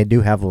well, and they do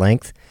have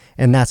length.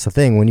 And that's the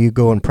thing. When you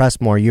go and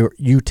press more,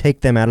 you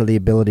take them out of the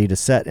ability to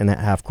set in that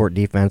half court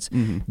defense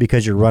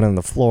because you're running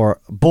the floor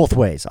both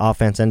ways,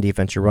 offense and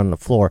defense. You're running the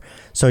floor,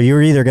 so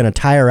you're either going to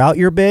tire out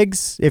your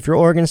bigs if you're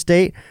Oregon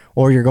State,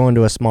 or you're going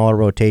to a smaller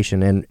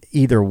rotation. And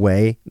either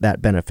way,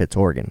 that benefits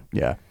Oregon.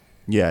 Yeah.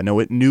 No,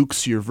 it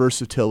nukes your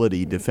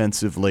versatility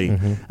defensively.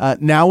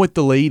 Now with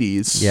the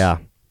ladies,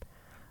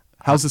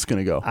 how's this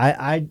going to go?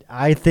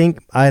 I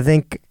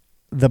think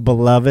the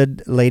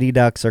beloved Lady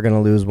Ducks are going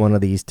to lose one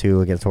of these two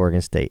against Oregon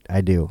State.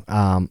 I do.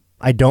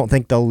 I don't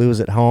think they'll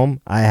lose at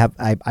home. I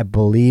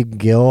believe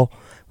Gill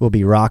will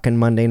be rocking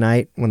Monday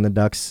night when the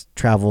Ducks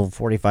travel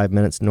 45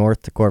 minutes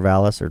north to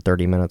Corvallis, or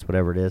 30 minutes,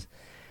 whatever it is.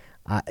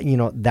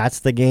 That's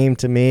the game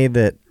to me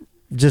that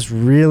just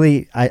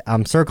really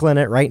I'm circling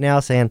it right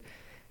now, saying,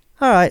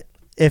 all right,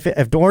 if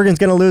Oregon's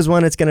going to lose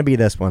one, it's going to be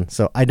this one.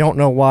 So I don't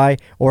know why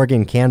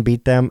Oregon can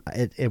beat them.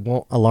 It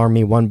won't alarm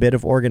me one bit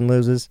if Oregon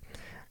loses.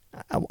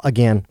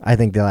 Again, I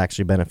think they'll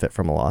actually benefit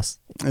from a loss.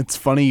 It's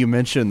funny you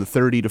mentioned the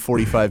 30 to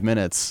 45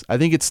 minutes. I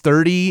think it's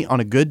 30 on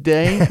a good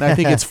day, and I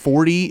think it's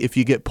 40 if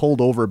you get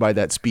pulled over by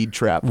that speed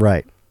trap.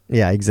 Right.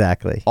 Yeah,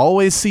 exactly.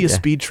 Always see a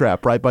speed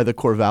trap right by the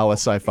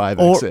Corvallis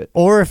I-5 exit.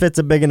 Or if it's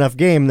a big enough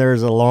game,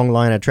 there's a long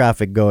line of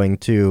traffic going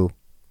to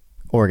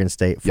Oregon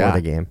State for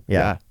the game.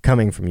 Yeah,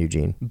 coming from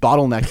Eugene.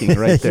 Bottlenecking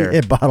right there.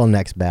 It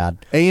bottlenecks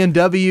bad.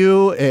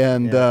 A&W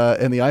and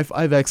the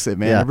I-5 exit,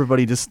 man.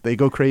 Everybody they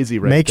go crazy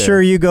right there. Make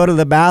sure you go to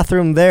the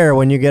bathroom there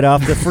when you get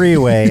off the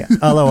freeway.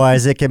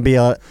 Otherwise, it can be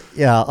a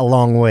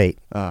long wait.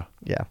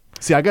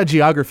 See, I got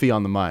geography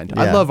on the mind.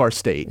 I love our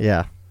state.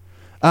 Yeah.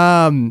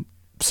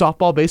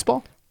 Softball,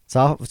 baseball?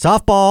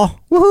 Softball.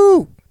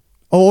 Woohoo!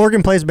 Oh,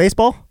 Oregon plays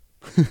baseball?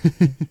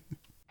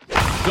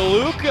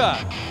 DeLuca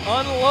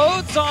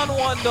unloads on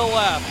one to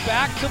left.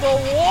 Back to the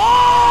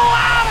wall.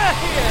 Out of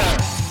here.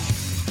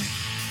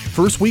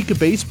 First week of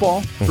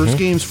baseball. First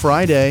game's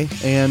Friday.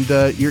 And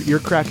you're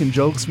cracking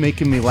jokes,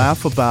 making me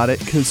laugh about it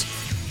because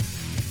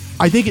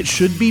I think it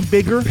should be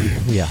bigger.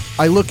 Yeah.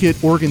 I look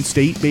at Oregon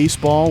State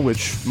baseball,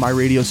 which my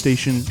radio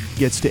station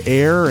gets to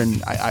air,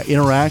 and I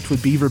interact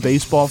with Beaver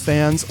baseball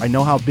fans. I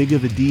know how big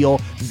of a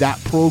deal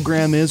that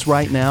program is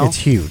right now. It's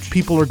huge.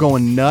 People are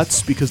going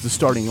nuts because the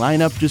starting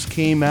lineup just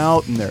came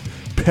out, and they're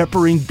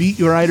peppering beat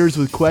writers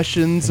with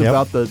questions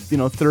about the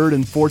third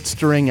and fourth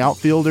string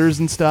outfielders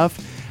and stuff.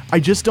 I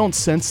just don't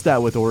sense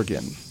that with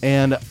Oregon,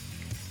 and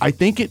I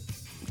think it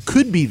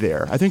could be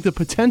there. I think the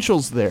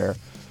potential's there,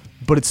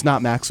 but it's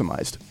not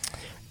maximized.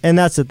 And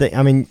that's the thing.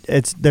 I mean,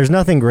 there's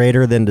nothing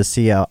greater than to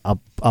see a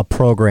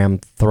program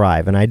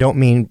thrive. And I don't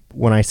mean,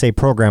 when I say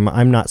program,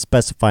 I'm not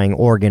specifying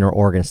Oregon or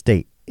Oregon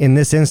State. In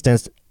this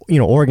instance,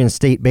 Oregon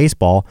State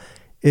baseball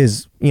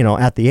is,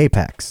 at the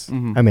apex.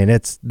 I mean,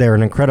 they're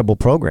an incredible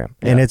program.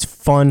 And it's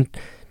fun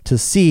to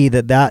see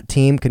that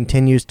team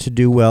continues to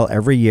do well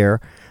every year.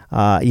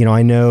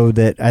 I know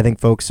that I think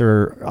folks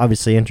are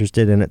obviously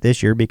interested in it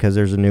this year because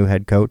there's a new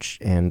head coach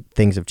and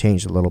things have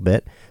changed a little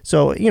bit.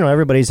 So,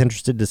 everybody's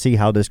interested to see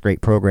how this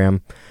great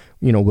program,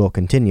 will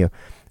continue.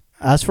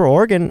 As for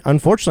Oregon,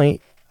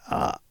 unfortunately,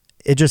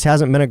 it just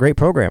hasn't been a great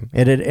program.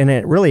 And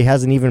it really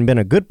hasn't even been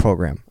a good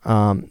program.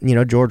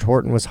 George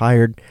Horton was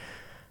hired,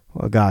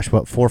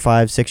 4,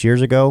 5, 6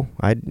 years ago?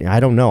 I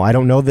don't know. I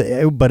don't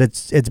know but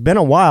it's been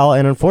a while,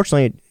 and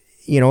unfortunately,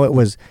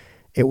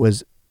 it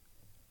was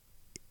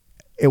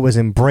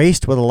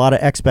embraced with a lot of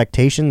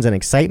expectations and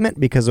excitement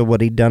because of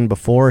what he'd done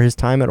before his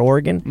time at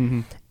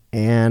Oregon.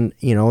 And,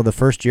 the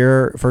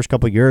first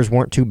couple of years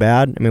weren't too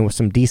bad. I mean, with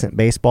some decent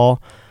baseball.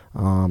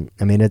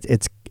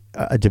 It's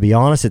to be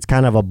honest, it's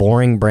kind of a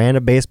boring brand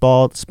of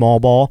baseball. It's small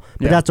ball.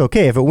 But that's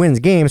okay. If it wins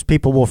games,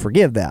 people will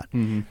forgive that.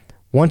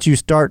 Once you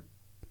start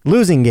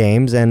losing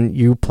games and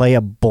you play a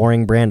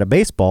boring brand of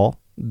baseball,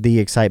 the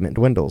excitement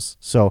dwindles.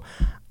 So,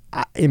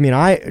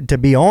 to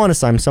be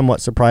honest, I'm somewhat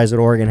surprised that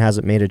Oregon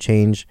hasn't made a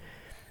change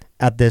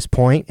at this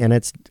point,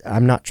 and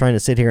I'm not trying to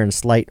sit here and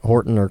slight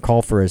Horton or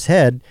call for his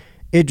head.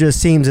 It just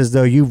seems as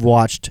though you've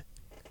watched.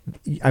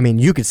 I mean,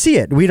 you could see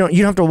it. We don't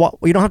have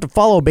to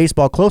follow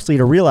baseball closely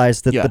to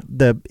realize that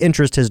the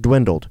interest has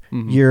dwindled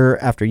year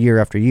after year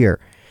after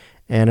year.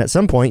 And at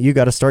some point, you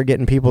got to start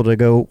getting people to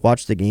go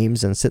watch the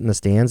games and sit in the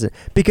stands,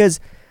 because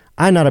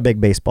I'm not a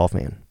big baseball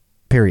fan.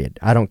 Period.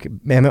 I don't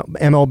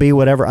MLB,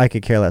 whatever. I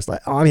could care less.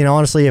 I mean,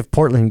 honestly, if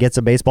Portland gets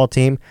a baseball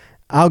team,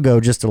 I'll go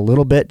just a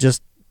little bit,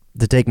 just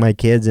to take my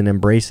kids and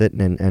embrace it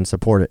and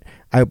support it.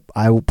 I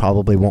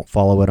probably won't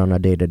follow it on a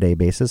day-to-day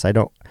basis. I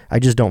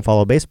just don't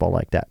follow baseball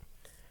like that.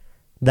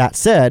 That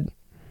said,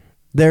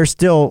 there's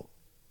still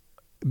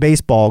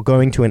baseball,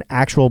 going to an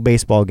actual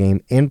baseball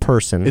game in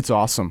person. It's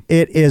awesome.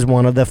 It is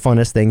one of the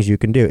funnest things you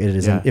can do. It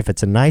is if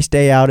it's a nice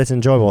day out, it's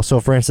enjoyable. So,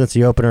 for instance,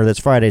 the opener this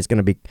Friday is going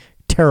to be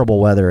terrible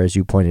weather, as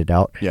you pointed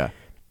out. Yeah.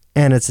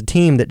 And it's a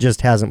team that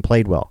just hasn't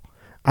played well.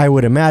 I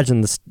would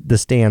imagine the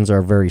stands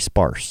are very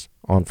sparse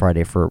on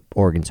Friday for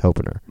Oregon's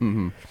opener.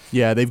 Mm-hmm.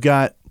 Yeah, they've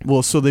got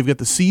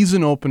the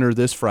season opener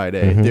this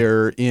Friday. Mm-hmm.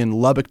 They're in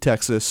Lubbock,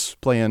 Texas,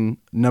 playing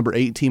number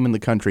 8 team in the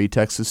country,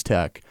 Texas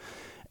Tech.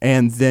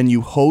 And then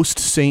you host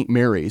St.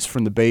 Mary's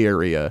from the Bay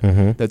Area.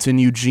 Mm-hmm. That's in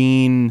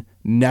Eugene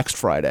next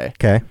Friday.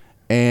 Okay.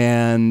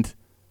 And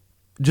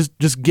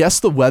just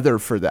guess the weather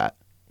for that.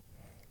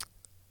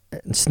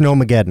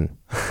 Snowmageddon.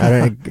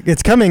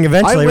 It's coming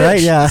eventually, I wish.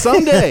 right? Yeah.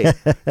 Someday.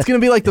 It's going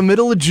to be like the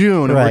middle of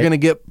June, and Right. we're going to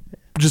get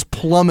just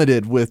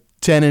plummeted with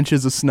 10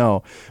 inches of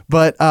snow.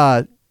 But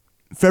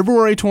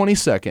February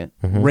 22nd,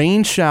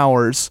 rain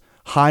showers,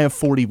 high of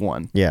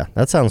 41. Yeah,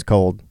 that sounds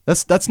cold.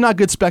 That's not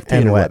good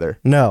spectator And wet. weather.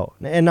 No,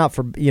 and not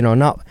for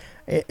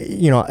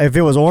if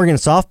it was Oregon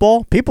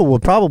softball, people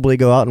would probably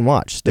go out and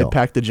watch still. They'd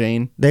pack the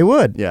Jane. They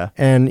would. Yeah.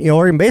 And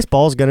Oregon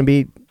baseball is going to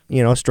be,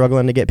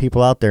 struggling to get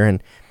people out there,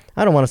 and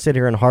I don't want to sit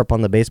here and harp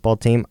on the baseball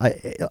team.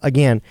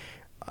 Oregon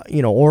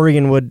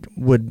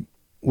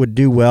would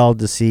do well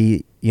to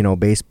see,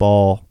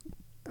 baseball,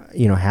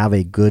 have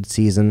a good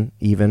season.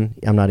 Even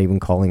I'm not even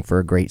calling for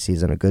a great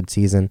season, a good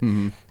season.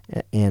 Mm-hmm.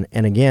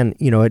 And again,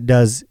 it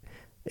does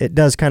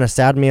kind of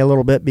sadden me a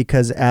little bit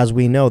because, as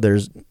we know,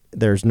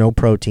 there's no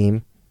pro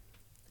team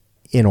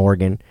in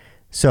Oregon.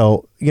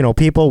 So,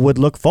 people would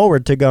look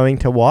forward to going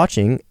to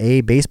watching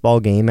a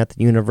baseball game at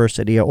the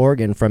University of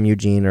Oregon from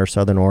Eugene or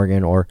Southern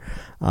Oregon or,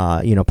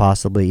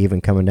 possibly even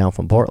coming down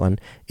from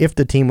Portland if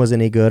the team was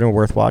any good or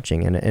worth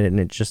watching. And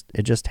it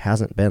just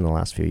hasn't been the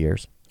last few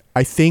years.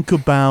 I think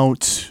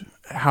about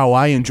how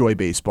I enjoy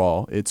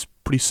baseball. It's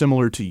pretty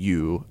similar to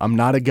you. I'm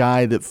not a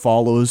guy that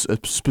follows a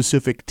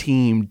specific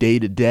team day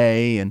to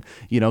day and,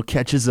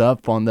 catches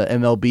up on the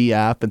MLB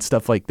app and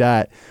stuff like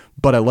that.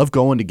 But I love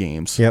going to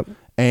games. Yep.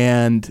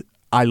 And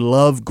I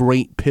love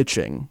great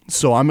pitching.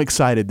 So I'm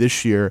excited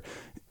this year.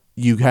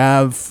 You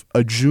have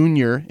a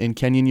junior in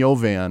Kenyon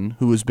Yovan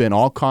who has been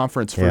all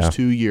conference first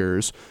 2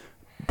 years.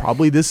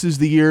 Probably this is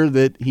the year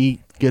that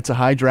he gets a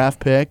high draft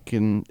pick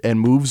and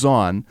moves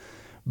on.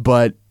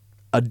 But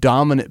a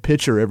dominant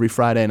pitcher every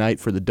Friday night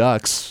for the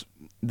Ducks.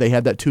 They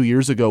had that 2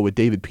 years ago with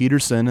David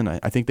Peterson, and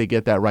I think they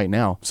get that right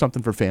now.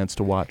 Something for fans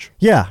to watch.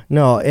 Yeah,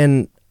 no,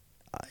 and,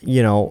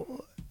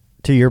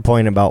 to your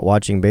point about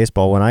watching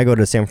baseball, when I go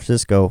to San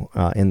Francisco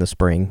in the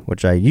spring,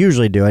 which I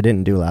usually do, I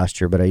didn't do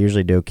last year, but I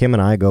usually do, Kim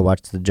and I go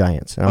watch the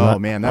Giants.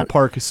 And man, that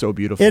park is so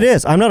beautiful. It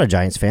is. I'm not a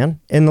Giants fan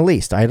in the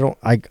least. I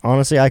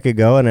honestly, I could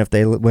go, and if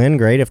they win,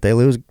 great. If they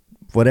lose,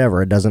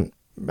 whatever.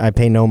 I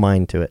pay no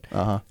mind to it.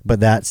 Uh-huh.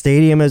 But that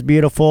stadium is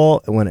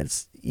beautiful when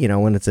it's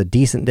a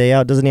decent day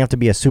out. It doesn't have to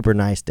be a super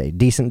nice day.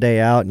 Decent day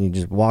out, and you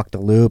just walk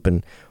the loop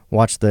and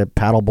watch the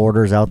paddle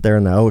boarders out there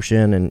in the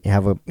ocean and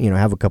have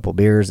a couple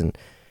beers, and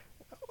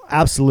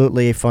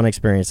absolutely a fun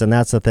experience. And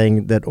that's the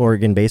thing that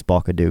Oregon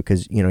baseball could do,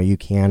 because you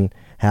can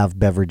have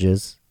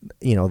beverages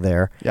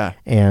there. Yeah.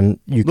 And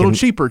you can, a little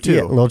cheaper too.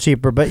 Yeah, a little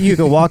cheaper, but you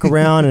can walk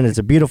around and it's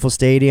a beautiful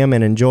stadium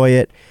and enjoy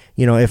it.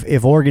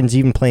 If Oregon's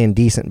even playing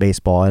decent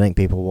baseball, I think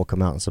people will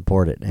come out and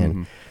support it.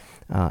 And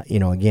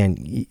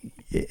again,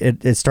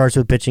 it starts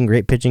with pitching.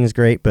 Great pitching is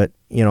great, but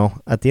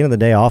at the end of the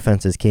day,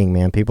 offense is king,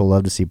 man. People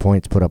love to see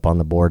points put up on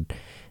the board,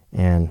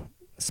 and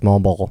small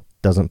ball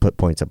doesn't put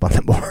points up on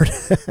the board.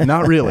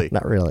 Not really.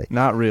 Not really.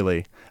 Not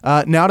really.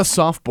 Now to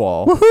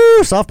softball. Woohoo!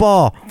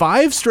 Softball.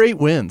 5 straight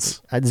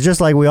wins. It's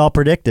just like we all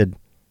predicted.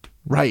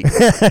 Right.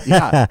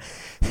 Yeah.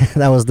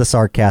 That was the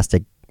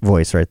sarcastic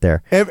voice right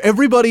there.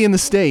 Everybody in the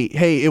state.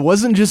 Hey, it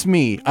wasn't just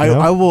me.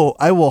 I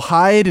will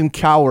hide and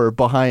cower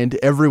behind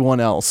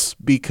everyone else,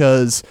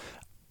 because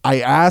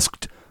I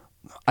asked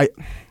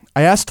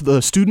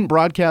the student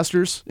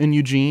broadcasters in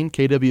Eugene,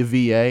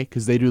 KWVA,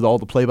 because they do all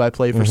the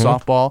play-by-play for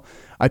softball.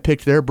 I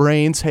picked their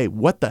brains. Hey,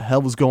 what the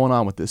hell is going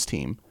on with this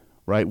team?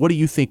 Right? What do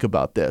you think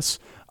about this?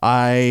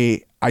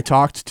 I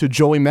talked to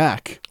Joey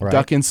Mack, right,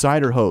 Duck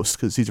Insider host,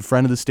 because he's a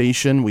friend of the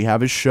station. We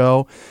have his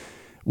show.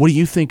 What do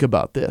you think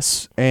about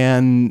this?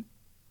 And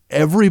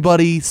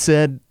everybody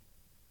said,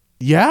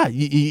 yeah,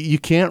 you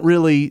can't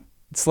really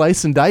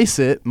slice and dice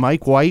it.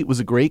 Mike White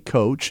was a great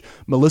coach.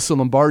 Melissa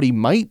Lombardi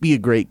might be a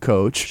great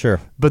coach. Sure.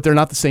 But they're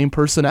not the same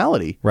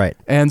personality. Right.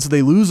 And so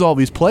they lose all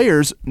these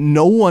players.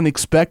 No one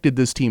expected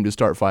this team to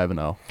start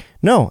 5-0.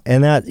 No,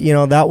 and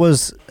that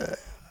was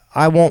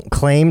I won't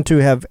claim to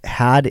have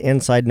had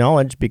inside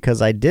knowledge,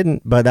 because I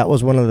didn't, but that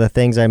was one of the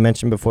things I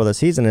mentioned before the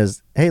season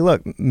is, hey,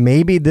 look,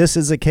 maybe this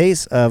is a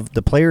case of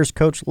the players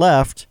coach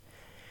left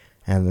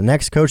And the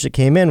next coach that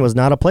came in was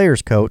not a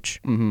player's coach,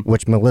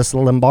 which Melissa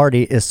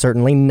Lombardi is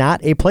certainly not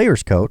a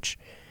player's coach.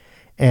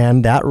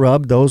 And that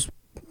rubbed those,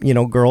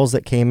 girls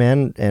that came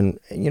in and,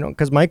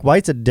 because Mike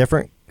White's a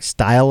different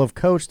style of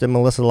coach than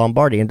Melissa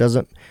Lombardi and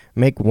doesn't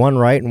make one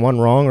right and one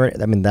wrong.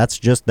 That's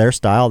just their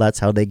style. That's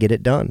how they get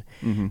it done.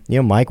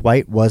 Mike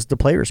White was the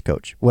player's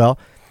coach. Well,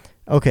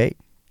 okay,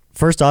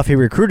 first off, he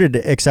recruited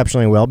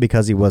exceptionally well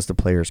because he was the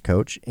player's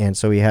coach, and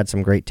so he had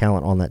some great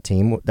talent on that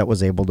team that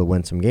was able to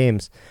win some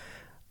games.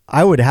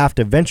 I would have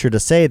to venture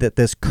to say that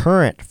this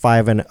current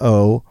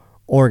 5-0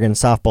 Oregon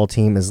softball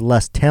team is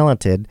less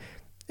talented,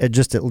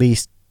 just at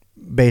least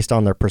based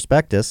on their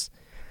prospectus,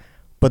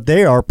 but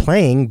they are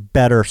playing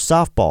better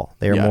softball.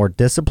 They are more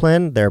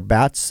disciplined. Their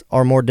bats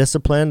are more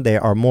disciplined. They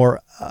are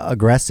more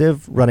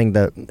aggressive running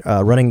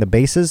the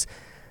bases.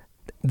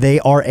 They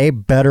are a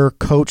better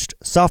coached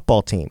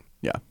softball team.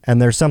 Yeah. And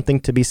there's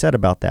something to be said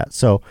about that.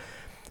 So,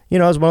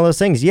 it's one of those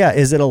things. Yeah,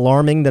 is it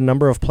alarming the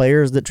number of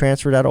players that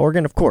transferred out of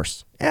Oregon? Of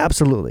course.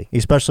 Absolutely.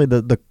 Especially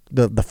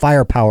the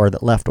firepower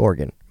that left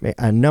Oregon.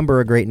 A number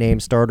of great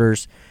names,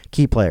 starters,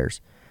 key players.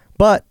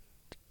 But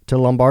to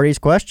Lombardi's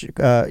question,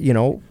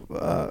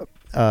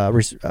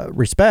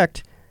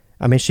 respect,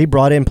 she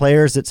brought in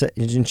players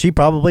and she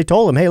probably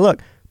told them, hey,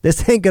 look,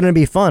 this ain't going to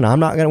be fun. We're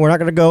not going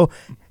to go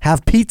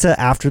have pizza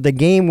after the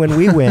game when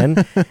we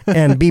win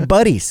and be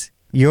buddies.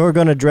 You're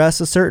going to dress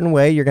a certain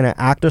way. You're going to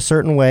act a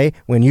certain way.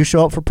 When you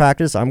show up for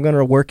practice, I'm going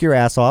to work your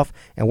ass off,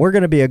 and we're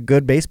going to be a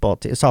good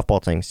softball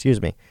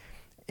team.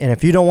 And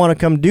if you don't want to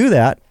come do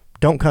that,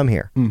 don't come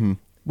here.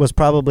 Was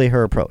probably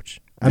her approach.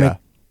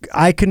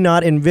 I could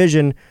not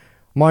envision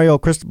Mario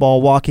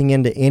Cristobal walking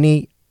into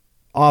any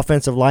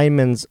offensive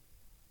lineman's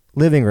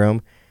living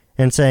room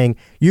and saying,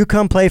 you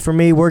come play for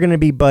me, we're going to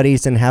be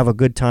buddies and have a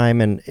good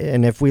time, and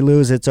if we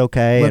lose, it's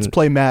okay. Let's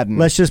play Madden.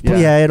 Let's just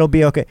play, it'll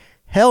be okay.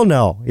 Hell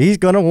no. He's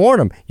going to warn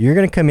him. You're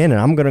going to come in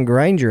and I'm going to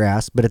grind your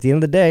ass, but at the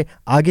end of the day,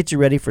 I'll get you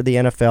ready for the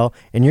NFL,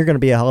 and you're going to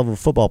be a hell of a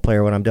football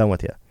player when I'm done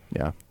with you.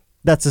 Yeah.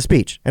 That's the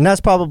speech. And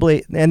that's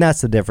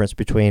the difference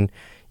between,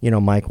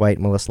 Mike White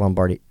and Melissa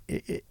Lombardi.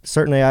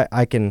 Certainly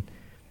I can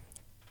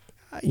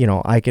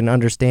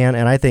understand,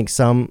 and I think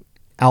some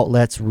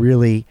outlets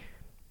really,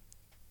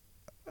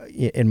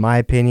 in my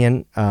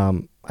opinion,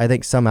 I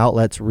think some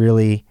outlets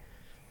really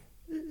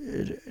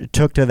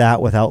took to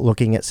that without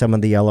looking at some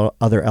of the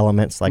other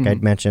elements, like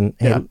I'd mentioned.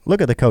 Hey, look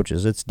at the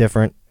coaches. It's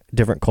different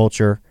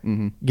culture.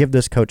 Give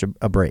this coach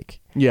a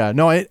break. Yeah,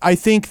 no, I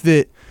think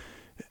that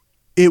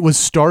it was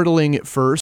startling at first